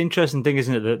think the interesting thing,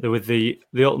 isn't it, that with the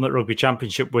Ultimate Rugby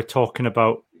Championship, we're talking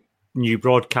about new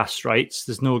broadcast rights.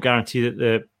 There's no guarantee that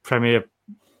the Premier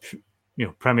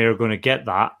are going to get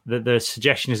that. The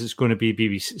suggestion is it's going to be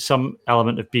BBC, some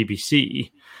element of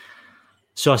BBC.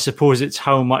 So I suppose it's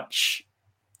how much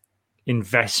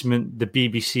investment the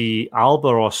BBC Alba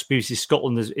or BBC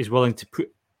Scotland is willing to put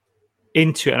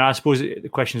into it. And I suppose the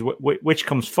question is, which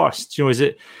comes first?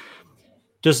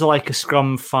 Does a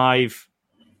Scrum 5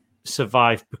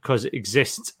 survive because it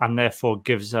exists and therefore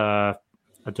gives a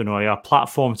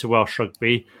platform to Welsh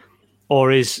rugby,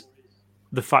 or is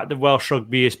the fact that Welsh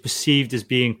rugby is perceived as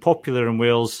being popular in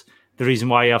Wales the reason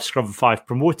why you have Scrum 5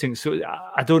 promoting? So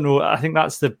I don't know. I think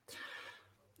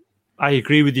I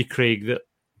agree with you, Craig, that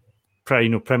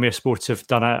Premier Sports have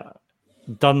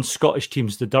done Scottish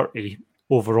teams the dirty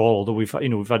overall, although we've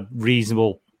had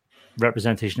reasonable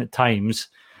representation at times.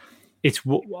 It's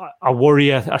a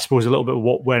worry, I suppose, a little bit of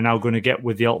what we're now going to get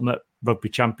with the Ultimate Rugby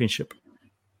Championship.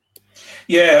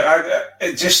 Yeah,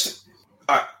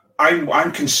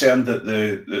 I'm concerned that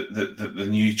the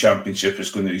new championship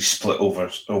is going to be split over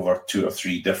 2 or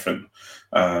 3 different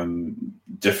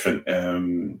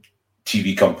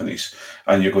TV companies,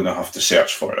 and you're going to have to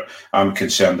search for it. I'm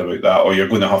concerned about that, or you're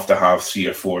going to have 3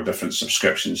 or 4 different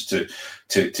subscriptions to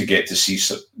get to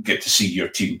see your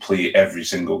team play every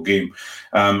single game.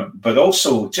 But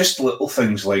also just little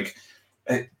things like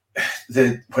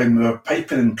when we were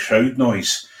piping in crowd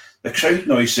noise. The crowd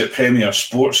noise that Premier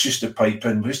Sports used to pipe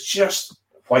in was just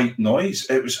white noise.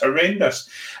 It was horrendous.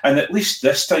 And at least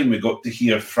this time we got to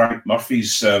hear Frank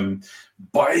Murphy's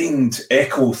bind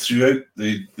echo throughout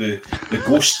the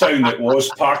ghost town that was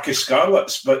Parc y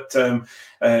Scarlets. But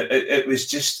it was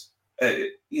just,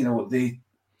 I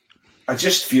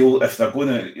just feel if they're going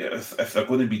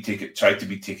to be try to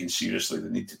be taken seriously, they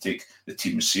need to take the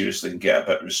teams seriously and get a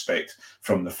bit of respect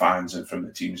from the fans and from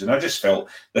the teams. And I just felt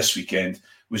this weekend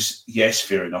was, yes,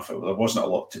 fair enough. There wasn't a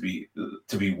lot to be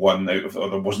won out of, or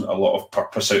there wasn't a lot of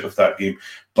purpose out of that game.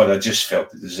 But I just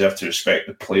felt they deserved to respect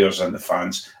the players and the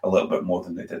fans a little bit more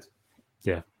than they did.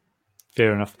 Yeah,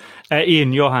 fair enough.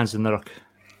 Ian, your hands in the ruck.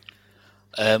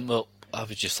 Well, I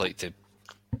would just like to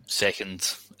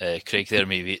second Craig there.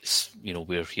 Maybe it's,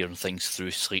 we're hearing things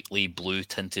through slightly blue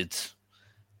tinted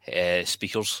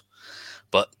speakers,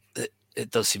 but it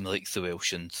does seem like the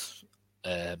Welsh and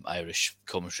Irish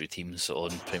commentary teams on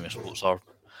Premier Sports are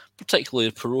particularly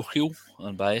parochial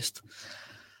and biased.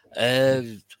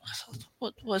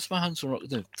 What's my hands on rock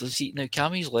now? Does he now?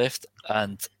 Cammy's left,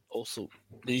 and also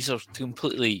these are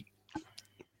completely,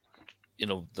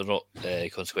 they're not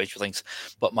consequential things.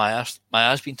 But my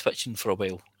eye's been twitching for a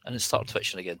while, and it started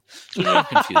twitching again. So now I'm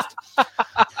confused.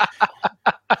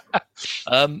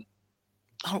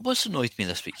 What's annoyed me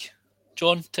this week?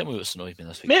 John, tell me what's annoyed me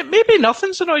this week. Maybe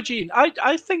nothing's annoyed you.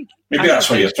 I think maybe that's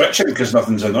why you're twitching, because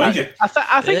nothing's annoyed you.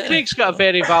 I think Craig's got a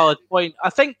very valid point. I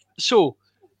think so.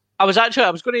 I was going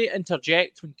to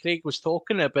interject when Craig was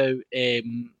talking about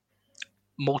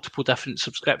multiple different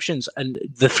subscriptions and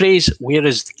the phrase "where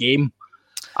is the game."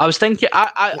 I was thinking.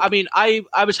 I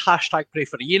was hashtag pray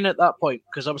for Ian at that point,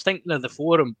 because I was thinking of the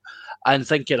forum and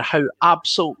thinking how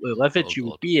absolutely livid you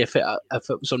would be if it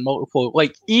was on multiple.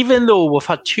 Like, even though we've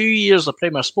had 2 years of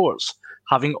Premier Sports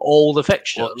having all the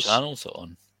fixtures. What channel's it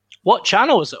on? what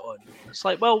channel is it on? It's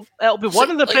like, well, it'll be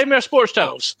one of the Premier Sports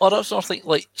channels. Or that's another thing.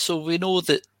 Like, so we know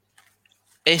that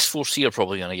S4C are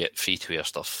probably going to get free-to-air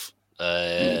stuff.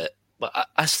 But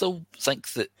I still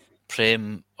think that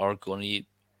Prem are going to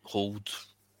hold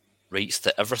rights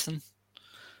to everything.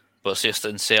 But it's just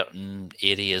in certain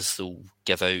areas they'll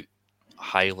give out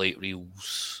highlight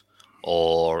reels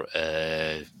or,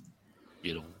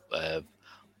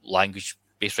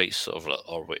 language-based rights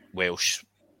or Welsh,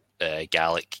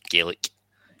 Gaelic.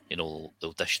 They'll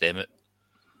dish them out.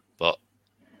 But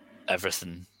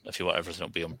everything, if you want everything,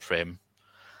 will be on Prem.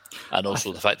 And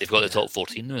also the fact they've got the top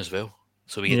 14 now as well.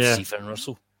 So we get to see Finn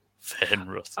Russell.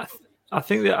 I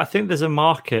think there's a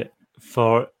market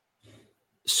for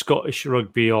Scottish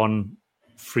rugby on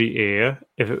free air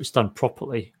if it was done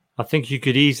properly. I think you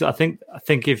could easily. I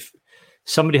think if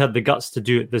somebody had the guts to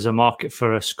do it, there's a market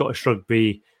for a Scottish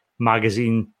rugby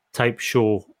magazine type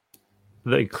show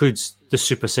that includes the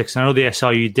Super Six. I know the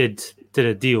SRU did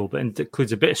a deal, but it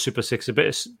includes a bit of Super Six, a bit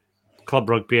of club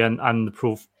rugby, and the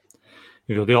pro,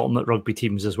 the alternate rugby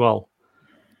teams as well.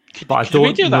 But I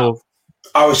don't know.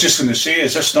 I was just going to say,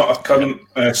 is this not a current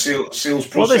sales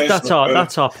process? Well,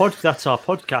 that's our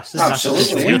podcast.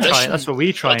 Absolutely, that's what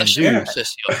we try and do.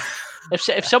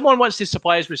 If someone wants to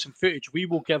supply us with some footage, we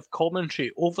will give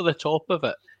commentary over the top of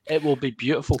it. It will be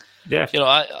beautiful. Yeah,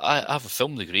 I have a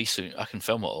film degree, so I can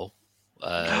film it all.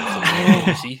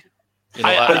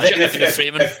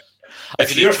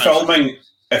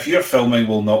 If you're filming,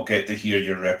 we'll not get to hear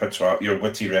your repertoire, your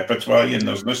witty repertoire, and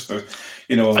there's Mr.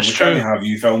 We're trying to have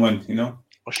you filming,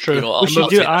 That's true. We should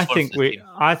do it.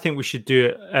 I think we should do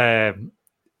it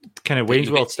kind of Wayne's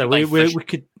World style. We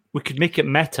could make it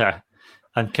meta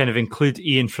and kind of include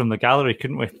Ian from the gallery,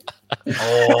 couldn't we?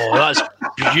 Oh, that's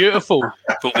beautiful.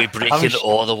 But we breaking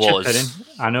all the walls.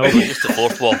 I know. Just the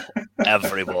fourth wall.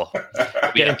 Every wall.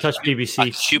 Get in touch, BBC.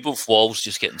 A cube of walls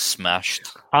just getting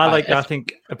smashed. I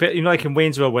think a bit, like in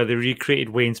Wayne's World where they recreated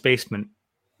Wayne's basement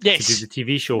to do the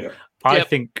TV show. Yeah. I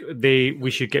think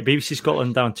we should get BBC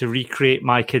Scotland down to recreate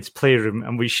My Kids Playroom,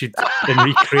 and we should then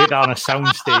recreate that on a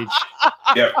soundstage.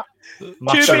 Yeah.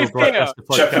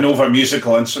 Chipping over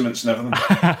musical instruments and everything.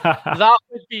 That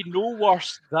would be no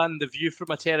worse than the View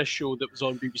from a Terrace show that was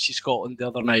on BBC Scotland the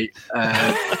other night.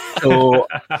 So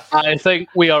I think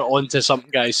we are on to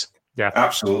something, guys. Yeah,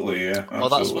 absolutely. Yeah, absolutely. Well,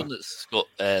 that's one that's got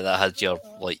that had your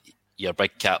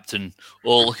big captain.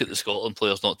 Oh, look at the Scotland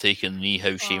players not taking the knee.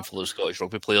 How shameful are Scottish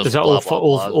rugby players? Is that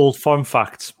old firm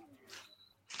facts?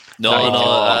 No,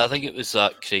 I think it was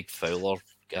that Craig Fowler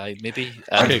guy, maybe.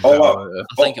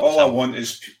 All I want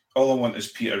is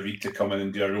Peter Reid to come in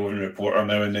and do a roving reporter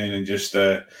now and then, and just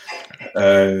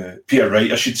Peter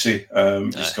Wright, I should say,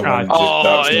 just come in and just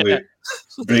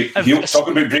absolutely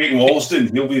talking about breaking walls.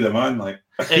 He'll be the man. Like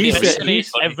he's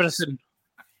everything.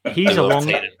 He's along.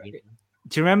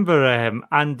 Do you remember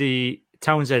Andy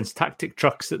Townsend's tactic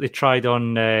trucks that they tried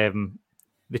on?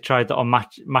 They tried that on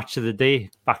Match of the Day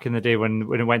back in the day when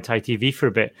it went to ITV for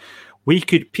a bit.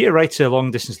 Peter Wright's a long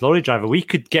distance lorry driver. We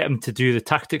could get him to do the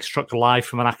tactics truck live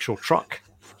from an actual truck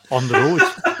on the road.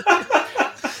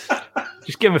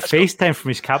 Just give him a FaceTime from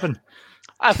his cabin.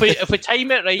 If we time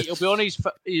it right, he'll be on his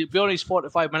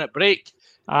 45-minute break.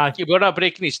 He'll be on a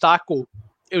break in his taco.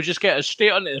 He'll just get us straight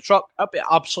onto the truck. That'd be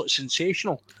absolutely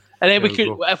sensational. And then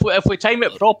if we time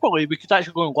it properly, we could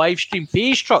actually go and live stream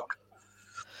Faye's truck.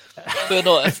 But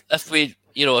no,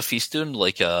 if he's doing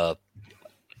like a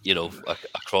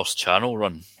cross-channel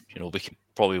run, we can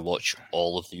probably watch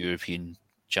all of the European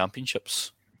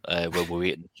Championships while we're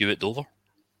waiting to queue at Dover.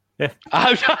 Yeah.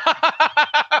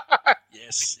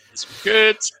 Yes, it's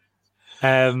good.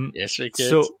 Yes, we could.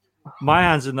 So my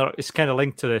hands in there, it's kind of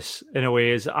linked to this in a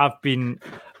way.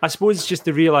 I suppose it's just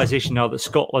the realisation now that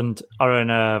Scotland are in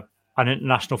an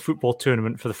international football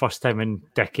tournament for the first time in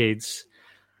decades.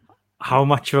 How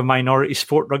much of a minority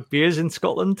sport rugby is in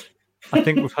Scotland? I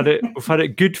think we've had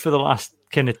it good for the last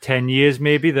kind of 10 years,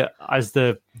 maybe, that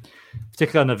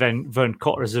particularly on the Vern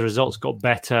Cotter, as the results got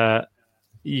better,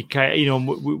 we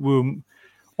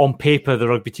on paper the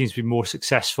rugby team's been more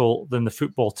successful than the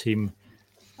football team,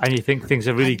 and you think things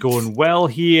are really going well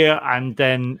here, and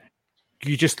then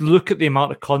you just look at the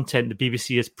amount of content the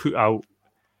BBC has put out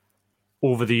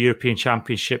over the European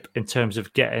Championship in terms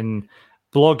of getting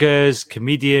bloggers,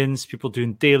 comedians, people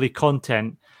doing daily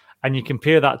content. And you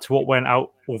compare that to what went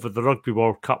out over the Rugby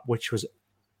World Cup, which was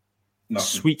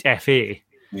sweet FA.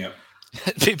 Yeah.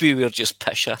 Maybe we were just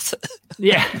pish at it.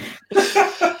 Yeah.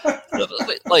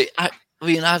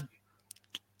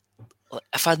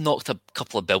 If I'd knocked a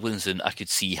couple of buildings in, I could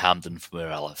see Hampden from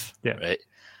where I live. Yeah. Right.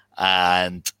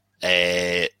 And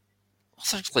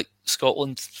things like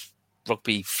Scotland,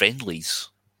 rugby friendlies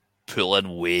pull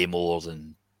in way more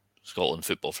than Scotland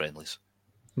football friendlies.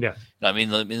 Yeah. I mean,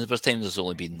 there was times there's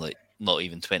only been like not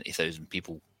even 20,000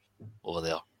 people over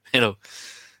there. You know,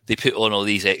 they put on all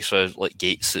these extra like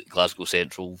gates at Glasgow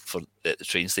Central at the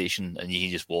train station, and you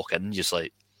can just walk in, just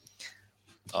like,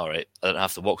 all right, I don't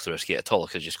have to walk through this gate at all. I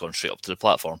could have just gone straight up to the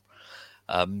platform.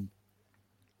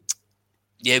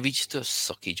 Yeah, we just do a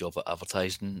sucky job at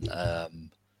advertising.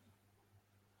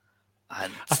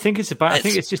 And I think it's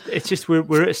just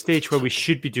we're at a stage where we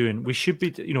should be,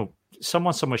 you know,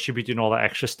 someone somewhere should be doing all that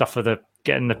extra stuff for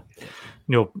getting the, you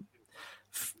know,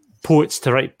 poets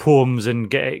to write poems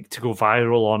and get it to go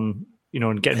viral on, you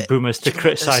know, and getting boomers to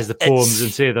criticize the poems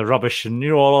and say they're rubbish, and, you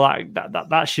know, all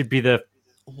that should be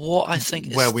what I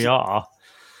think where we are.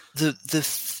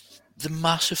 The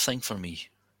massive thing for me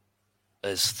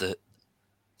is that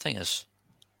thing is,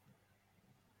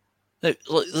 now,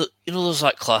 you know, there's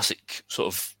that classic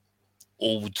sort of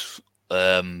old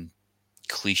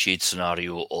cliched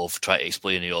scenario of trying to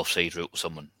explain the offside rule to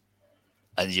someone,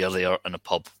 and you're there in a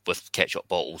pub with ketchup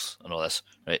bottles and all this,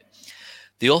 right?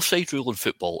 The offside rule in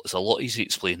football is a lot easier to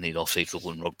explain than the offside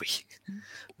rule in rugby.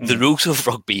 The rules of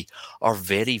rugby are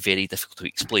very, very difficult to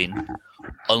explain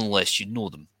unless you know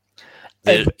them.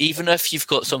 Even if you've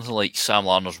got something like Sam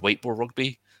Larner's whiteboard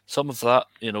rugby, some of that,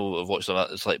 you know, I've watched some of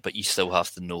that, it's like, but you still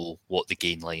have to know what the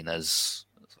gain line is.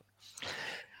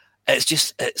 There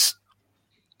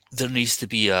needs to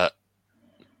be an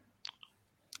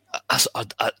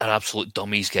absolute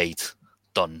dummies guide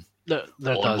done there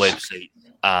on website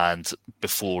and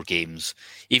before games,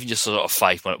 even just a sort of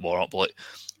 5-minute warm up. Like,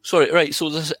 sorry, right? So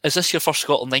is this your first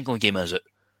Scotland England game? Is it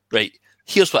right?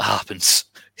 Here's what happens.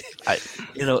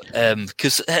 You know,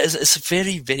 because it's a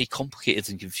very, very complicated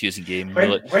and confusing game.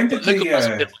 When did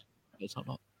they?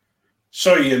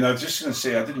 Sorry, Ian, I was just going to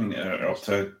say, I didn't mean to interrupt.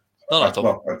 I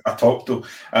talked though.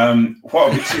 What I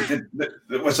would say,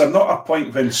 was there not a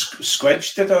point when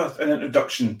Squidge did an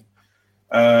introduction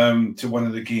to one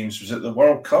of the games? Was it the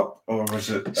World Cup or was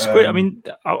it? I mean,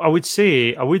 I would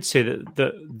say that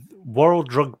the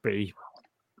World Rugby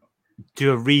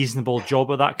do a reasonable job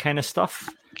of that kind of stuff.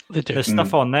 There's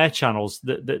stuff on their channels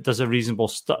that does a reasonable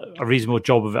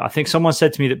job of it. I think someone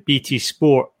said to me that BT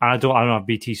Sport, and I don't have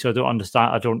BT, so I don't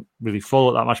understand. I don't really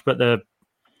follow it that much, but the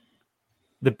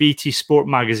BT Sport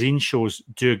magazine shows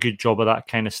do a good job of that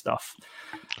kind of stuff.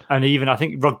 And even I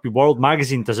think Rugby World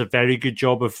magazine does a very good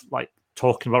job of like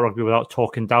talking about rugby without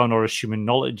talking down or assuming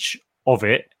knowledge of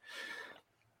it.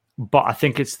 But I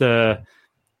think it's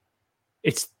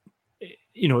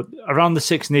you know, around the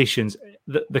Six Nations,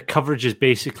 the coverage is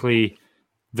basically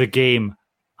the game,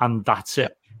 and that's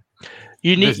it.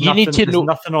 You need to know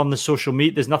nothing on the social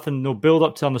media. There's nothing, no build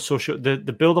up to on the social. The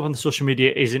build up on the social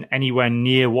media isn't anywhere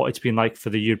near what it's been like for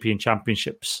the European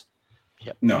Championships.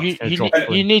 Yep. No,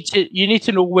 you need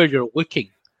to know where you're looking.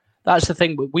 That's the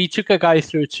thing. We took a guy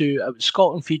through to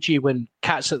Scotland Fiji when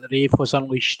Cats at the Rave was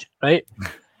unleashed, right?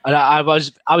 And I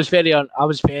was very,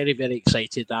 very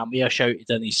excited. Mia shouted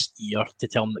in his ear to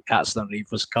tell him that Cats at the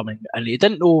Rave was coming, and he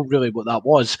didn't know really what that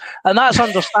was, and that's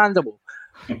understandable.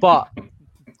 But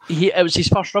it was his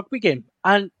first rugby game,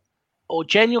 and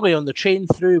genuinely on the train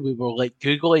through, we were like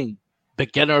Googling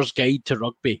beginner's guide to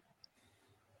rugby,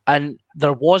 and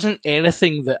there wasn't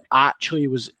anything that actually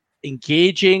was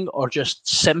engaging or just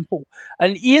simple.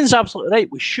 And Ian's absolutely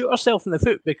right. We shoot ourselves in the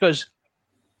foot because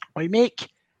we make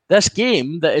this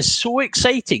game that is so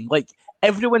exciting. Like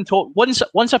everyone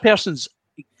once a person's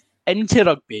into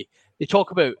rugby, they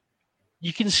talk about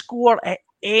you can score at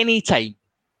any time,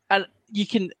 and you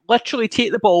can literally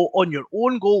take the ball on your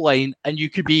own goal line, and you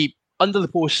could be under the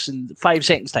posts in 5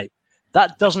 seconds time.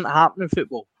 That doesn't happen in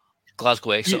football.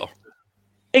 Glasgow Exeter.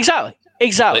 Exactly.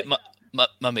 Like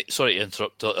my mate. Sorry to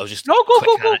interrupt. I was just go.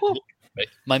 Right,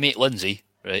 my mate Lindsay,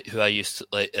 right, who I used to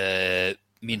like.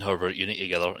 Me and her were at uni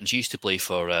together, and she used to play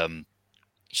for.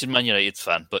 She's a Man United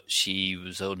fan, but she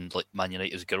was on like Man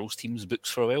United's girls' team's books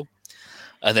for a while,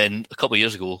 and then a couple of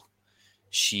years ago,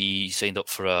 she signed up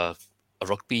for a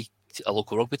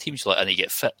local rugby team. She's like, I need to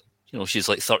get fit. You know, she's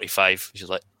like 35. She's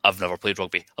like, I've never played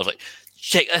rugby. I was like,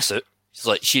 check this out.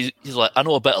 She's like, I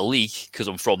know a bit of league because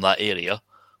I'm from that area,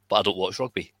 but I don't watch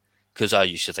rugby because I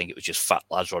used to think it was just fat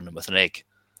lads running with an egg.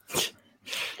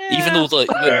 Yeah. Even though like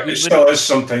it still is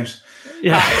sometimes.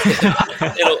 Yeah,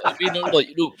 we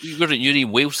were in uni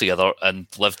in Wales together and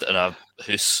lived in a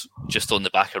house just on the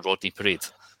back of Rodney Parade,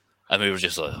 and we were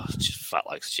just like, it's just fat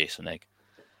lads chasing an egg.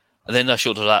 And then I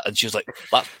showed her that, and she was like,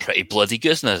 "That's pretty bloody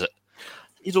good, isn't it?"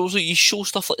 You know, so you show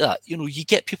stuff like that. You know, you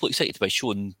get people excited by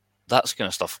showing that kind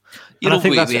of stuff. You know,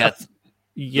 we had.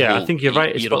 Yeah, I think you're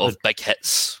right. It's got of big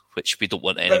hits which we don't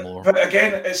want anymore. But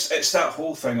again, it's that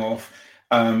whole thing of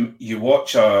you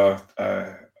watch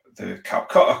the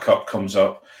Calcutta Cup comes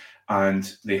up,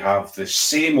 and they have the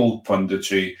same old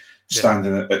punditry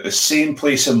standing at the same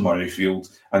place in Murrayfield,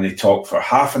 and they talk for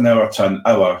half an hour to an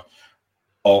hour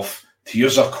of,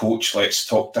 here's our coach, let's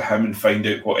talk to him and find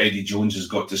out what Eddie Jones has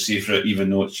got to say for it, even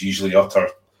though it's usually utter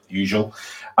usual.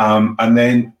 And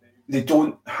then they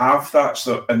don't have that.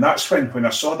 So, and that's when I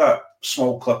saw that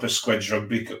small clip of Squids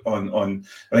Rugby on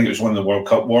I think it was one of the World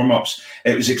Cup warm-ups,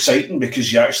 it was exciting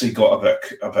because you actually got a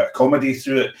bit of comedy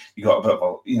through it. You got a bit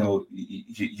of,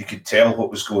 you could tell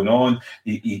what was going on.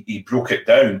 He broke it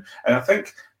down. And I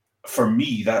think for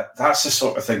me, that's the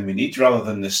sort of thing we need, rather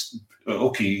than this,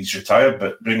 okay, he's retired,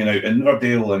 but bringing out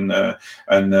Inverdale and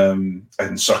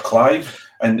Sir Clive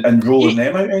and rolling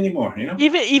them out anymore,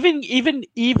 Even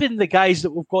the guys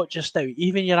that we've got just now,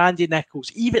 even your Andy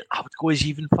Nichols, even I would go as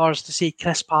even far as to say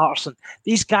Chris Patterson.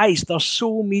 These guys, they're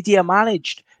so media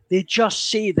managed. They just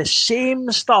say the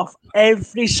same stuff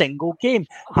every single game.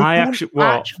 I was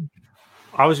going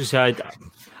to say,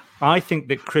 I think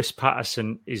that Chris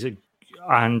Patterson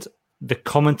and the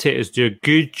commentators do a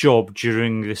good job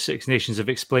during the Six Nations of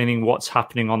explaining what's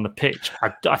happening on the pitch. I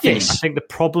think the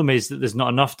problem is that there's not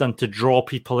enough done to draw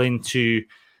people into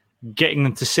getting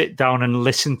them to sit down and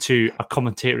listen to a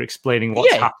commentator explaining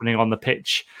what's happening on the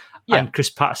pitch. Yeah. And Chris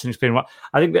Patterson explaining what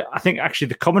I think actually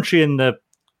the commentary and the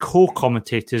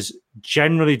co-commentators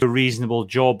generally do a reasonable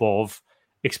job of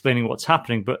explaining what's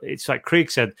happening. But it's like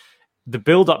Craig said, the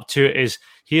build up to it is,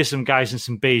 here's some guys in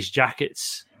some beige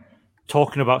jackets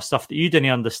talking about stuff that you didn't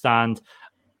understand,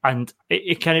 and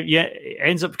it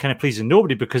ends up kind of pleasing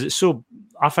nobody, because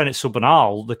I find it so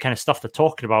banal, the kind of stuff they're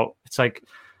talking about. It's like,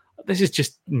 this is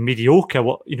just mediocre,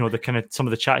 the kind of some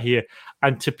of the chat here,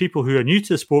 and to people who are new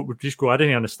to the sport would just go, I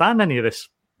didn't understand any of this.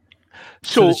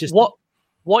 So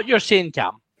what you're saying,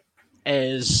 Cam,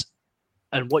 is,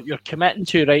 and what you're committing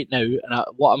to right now, and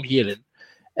what I'm hearing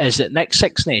is that next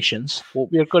Six Nations, what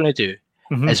we're going to do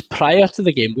is, prior to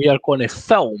the game, we are going to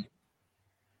film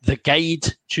the guide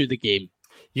to the game.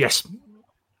 Yes.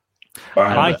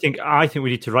 I think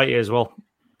we need to write it as well.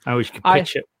 And we can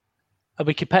pitch it. And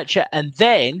we can pitch it. And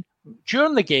then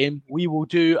during the game, we will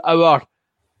do our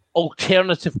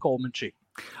alternative commentary.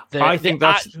 I think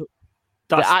that's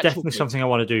definitely something I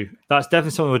want to do. That's definitely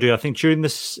something we'll do. I think during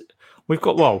this,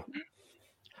 I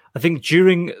think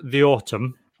during the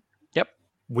autumn,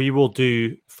 we will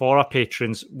do, for our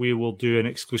patrons, we will do an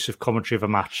exclusive commentary of a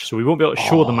match. So we won't be able to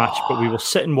show the match, but we will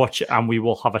sit and watch it, and we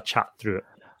will have a chat through it.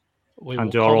 We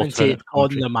will commentate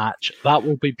on the match. That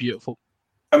will be beautiful.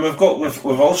 And we've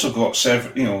also got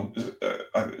several,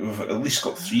 we've at least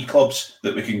got 3 clubs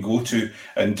that we can go to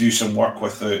and do some work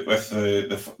with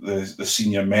the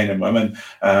senior men and women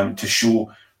to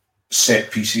show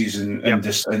set pieces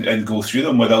and go through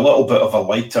them with a little bit of a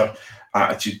lighter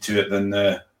attitude to it than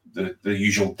the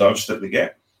usual doves that we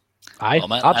get.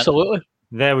 Absolutely.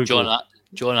 There we go.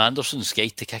 John Anderson's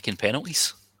guide to kicking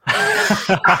penalties.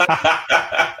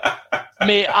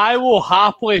 Mate, I will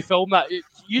happily film that.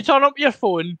 You turn up your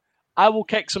phone, I will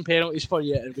kick some penalties for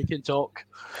you and we can talk.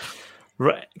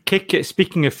 Right.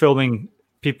 Speaking of filming,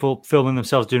 people filming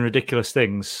themselves doing ridiculous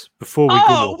things, before we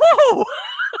go, whoa!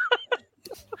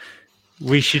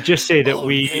 We should just say that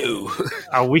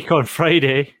a week on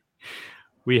Friday,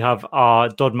 we have our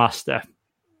Dodmaster,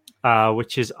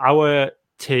 which is our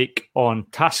take on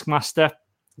Taskmaster.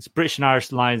 It's British and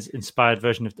Irish Lions inspired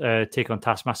version of take on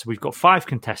Taskmaster. We've got 5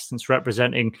 contestants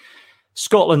representing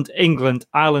Scotland, England,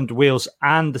 Ireland, Wales,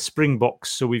 and the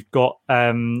Springboks. So we've got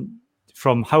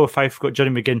from How Fife, we've got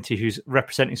Johnny McGinty, who's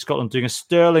representing Scotland, doing a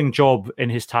sterling job in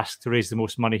his task to raise the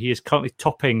most money. He is currently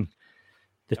topping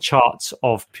the charts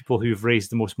of people who've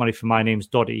raised the most money for My Name's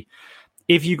Doddy.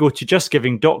 If you go to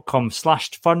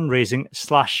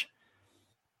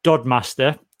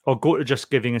justgiving.com/fundraising/Dodmaster, or go to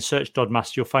Just Giving and search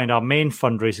Dodmaster, you'll find our main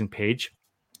fundraising page.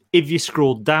 If you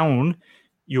scroll down,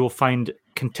 you will find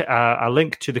a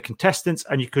link to the contestants,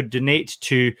 and you could donate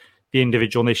to the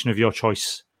individual nation of your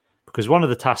choice, because one of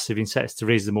the tasks they've been set is to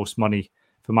raise the most money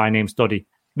for My Name's Doddy.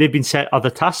 They've been set other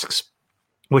tasks,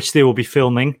 which they will be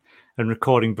filming and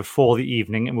recording before the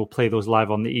evening, and we'll play those live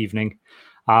on the evening,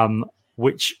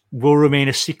 which will remain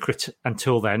a secret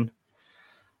until then.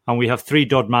 And we have 3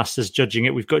 Dodmasters judging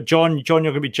it. We've got John. John,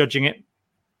 you're going to be judging it.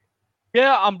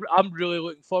 Yeah, I'm really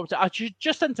looking forward to it. I should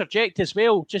just interject as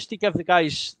well, just to give the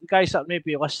guys that may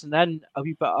be listening in a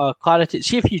wee bit of clarity.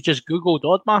 See if you just Google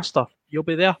Dodmaster, you'll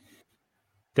be there.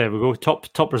 There we go.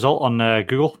 Top result on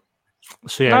Google.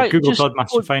 So yeah, right, Google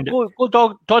Dodmaster, find it. Go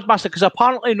Dodmaster, because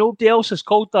apparently nobody else has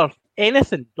called there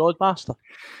anything Dodmaster.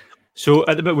 So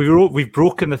at the moment, we've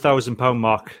broken the £1,000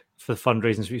 mark for the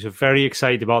fundraising this week. So very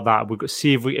excited about that. We've got to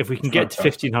see if we can get to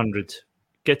 1,500.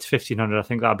 Get to 1,500. I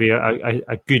think that'll be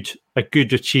a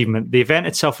good achievement. The event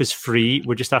itself is free.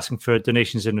 We're just asking for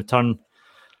donations in return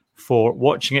for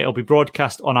watching it. It'll be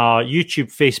broadcast on our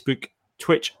YouTube, Facebook,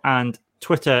 Twitch, and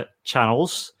Twitter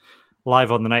channels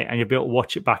live on the night, and you'll be able to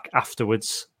watch it back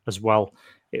afterwards as well.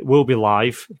 It will be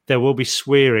live. There will be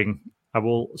swearing. I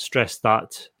will stress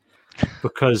that,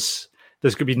 because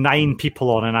there's going to be 9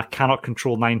 people on, and I cannot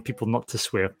control 9 people not to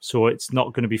swear. So it's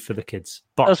not going to be for the kids.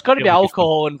 But there's going to be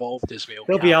alcohol involved as well.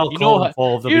 There'll be alcohol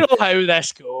involved. You know how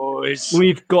this goes.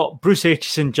 We've got Bruce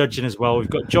Aitchison judging as well. We've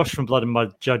got Josh from Blood and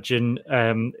Mud judging.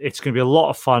 It's going to be a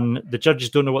lot of fun. The judges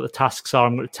don't know what the tasks are.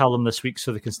 I'm going to tell them this week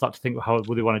so they can start to think about how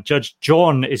they want to judge.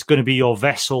 John is going to be your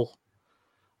vessel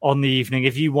on the evening.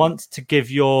 If you want to give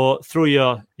throw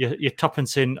your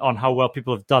tuppence in on how well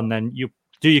people have done, then you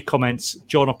do your comments.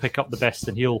 John will pick up the best,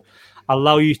 and he'll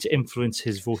allow you to influence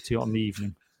his voting on the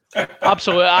evening.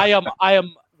 Absolutely. I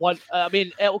am one. I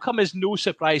mean, it'll come as no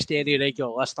surprise to any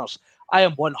regular listeners. I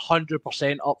am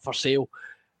 100% up for sale.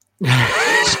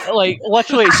 Like,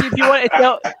 literally, see, if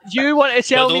you want to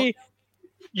tell me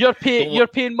you're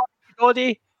paying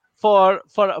money for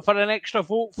an extra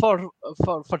vote for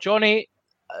Johnny.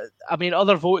 I mean,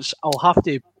 other votes I'll have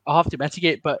to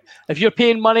mitigate. But if you're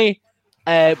paying money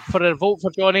for a vote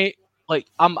for Johnny, like,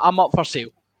 I'm up for sale.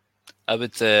 I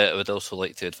would also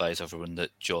like to advise everyone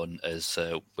that John is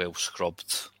well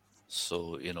scrubbed.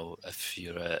 So, you know, if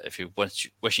you're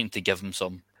wishing to give him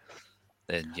some,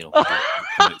 then, you know.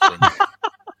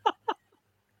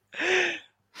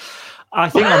 I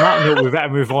think on that note, we better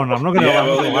move on. I'm not going to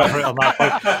elaborate on that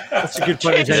point. That's a good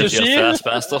point.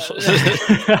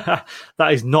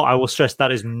 That is not, I will stress,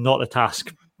 that is not a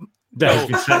task that has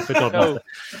been set for Dodmaster.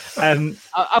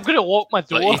 I'm going to lock my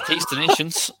door. But he takes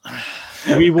donations.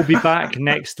 We will be back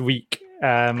next week.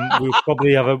 We'll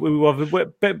probably have a bit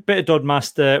of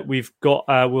Dodmaster. We've got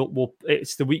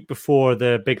it's the week before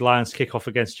the Big Lions kick off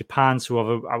against Japan, so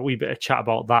we'll have a wee bit of chat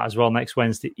about that as well next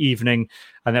Wednesday evening,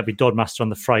 and that'll be Dodmaster on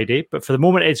the Friday. But for the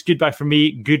moment, it's goodbye from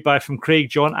me, goodbye from Craig,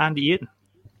 John, and Ian.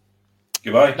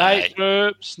 Goodbye. Night,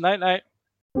 troops. Night.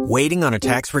 Waiting on a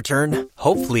tax return?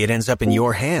 Hopefully, it ends up in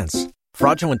your hands.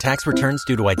 Fraudulent tax returns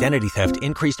due to identity theft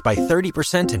increased by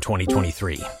 30% in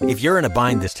 2023. If you're in a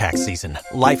bind this tax season,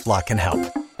 LifeLock can help.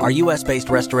 Our U.S.-based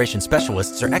restoration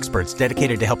specialists are experts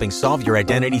dedicated to helping solve your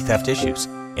identity theft issues.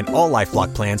 And all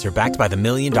LifeLock plans are backed by the $1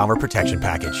 Million Protection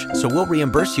Package. So we'll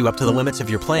reimburse you up to the limits of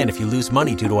your plan if you lose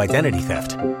money due to identity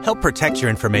theft. Help protect your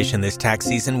information this tax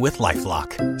season with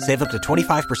LifeLock. Save up to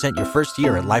 25% your first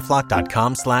year at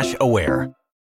LifeLock.com/aware.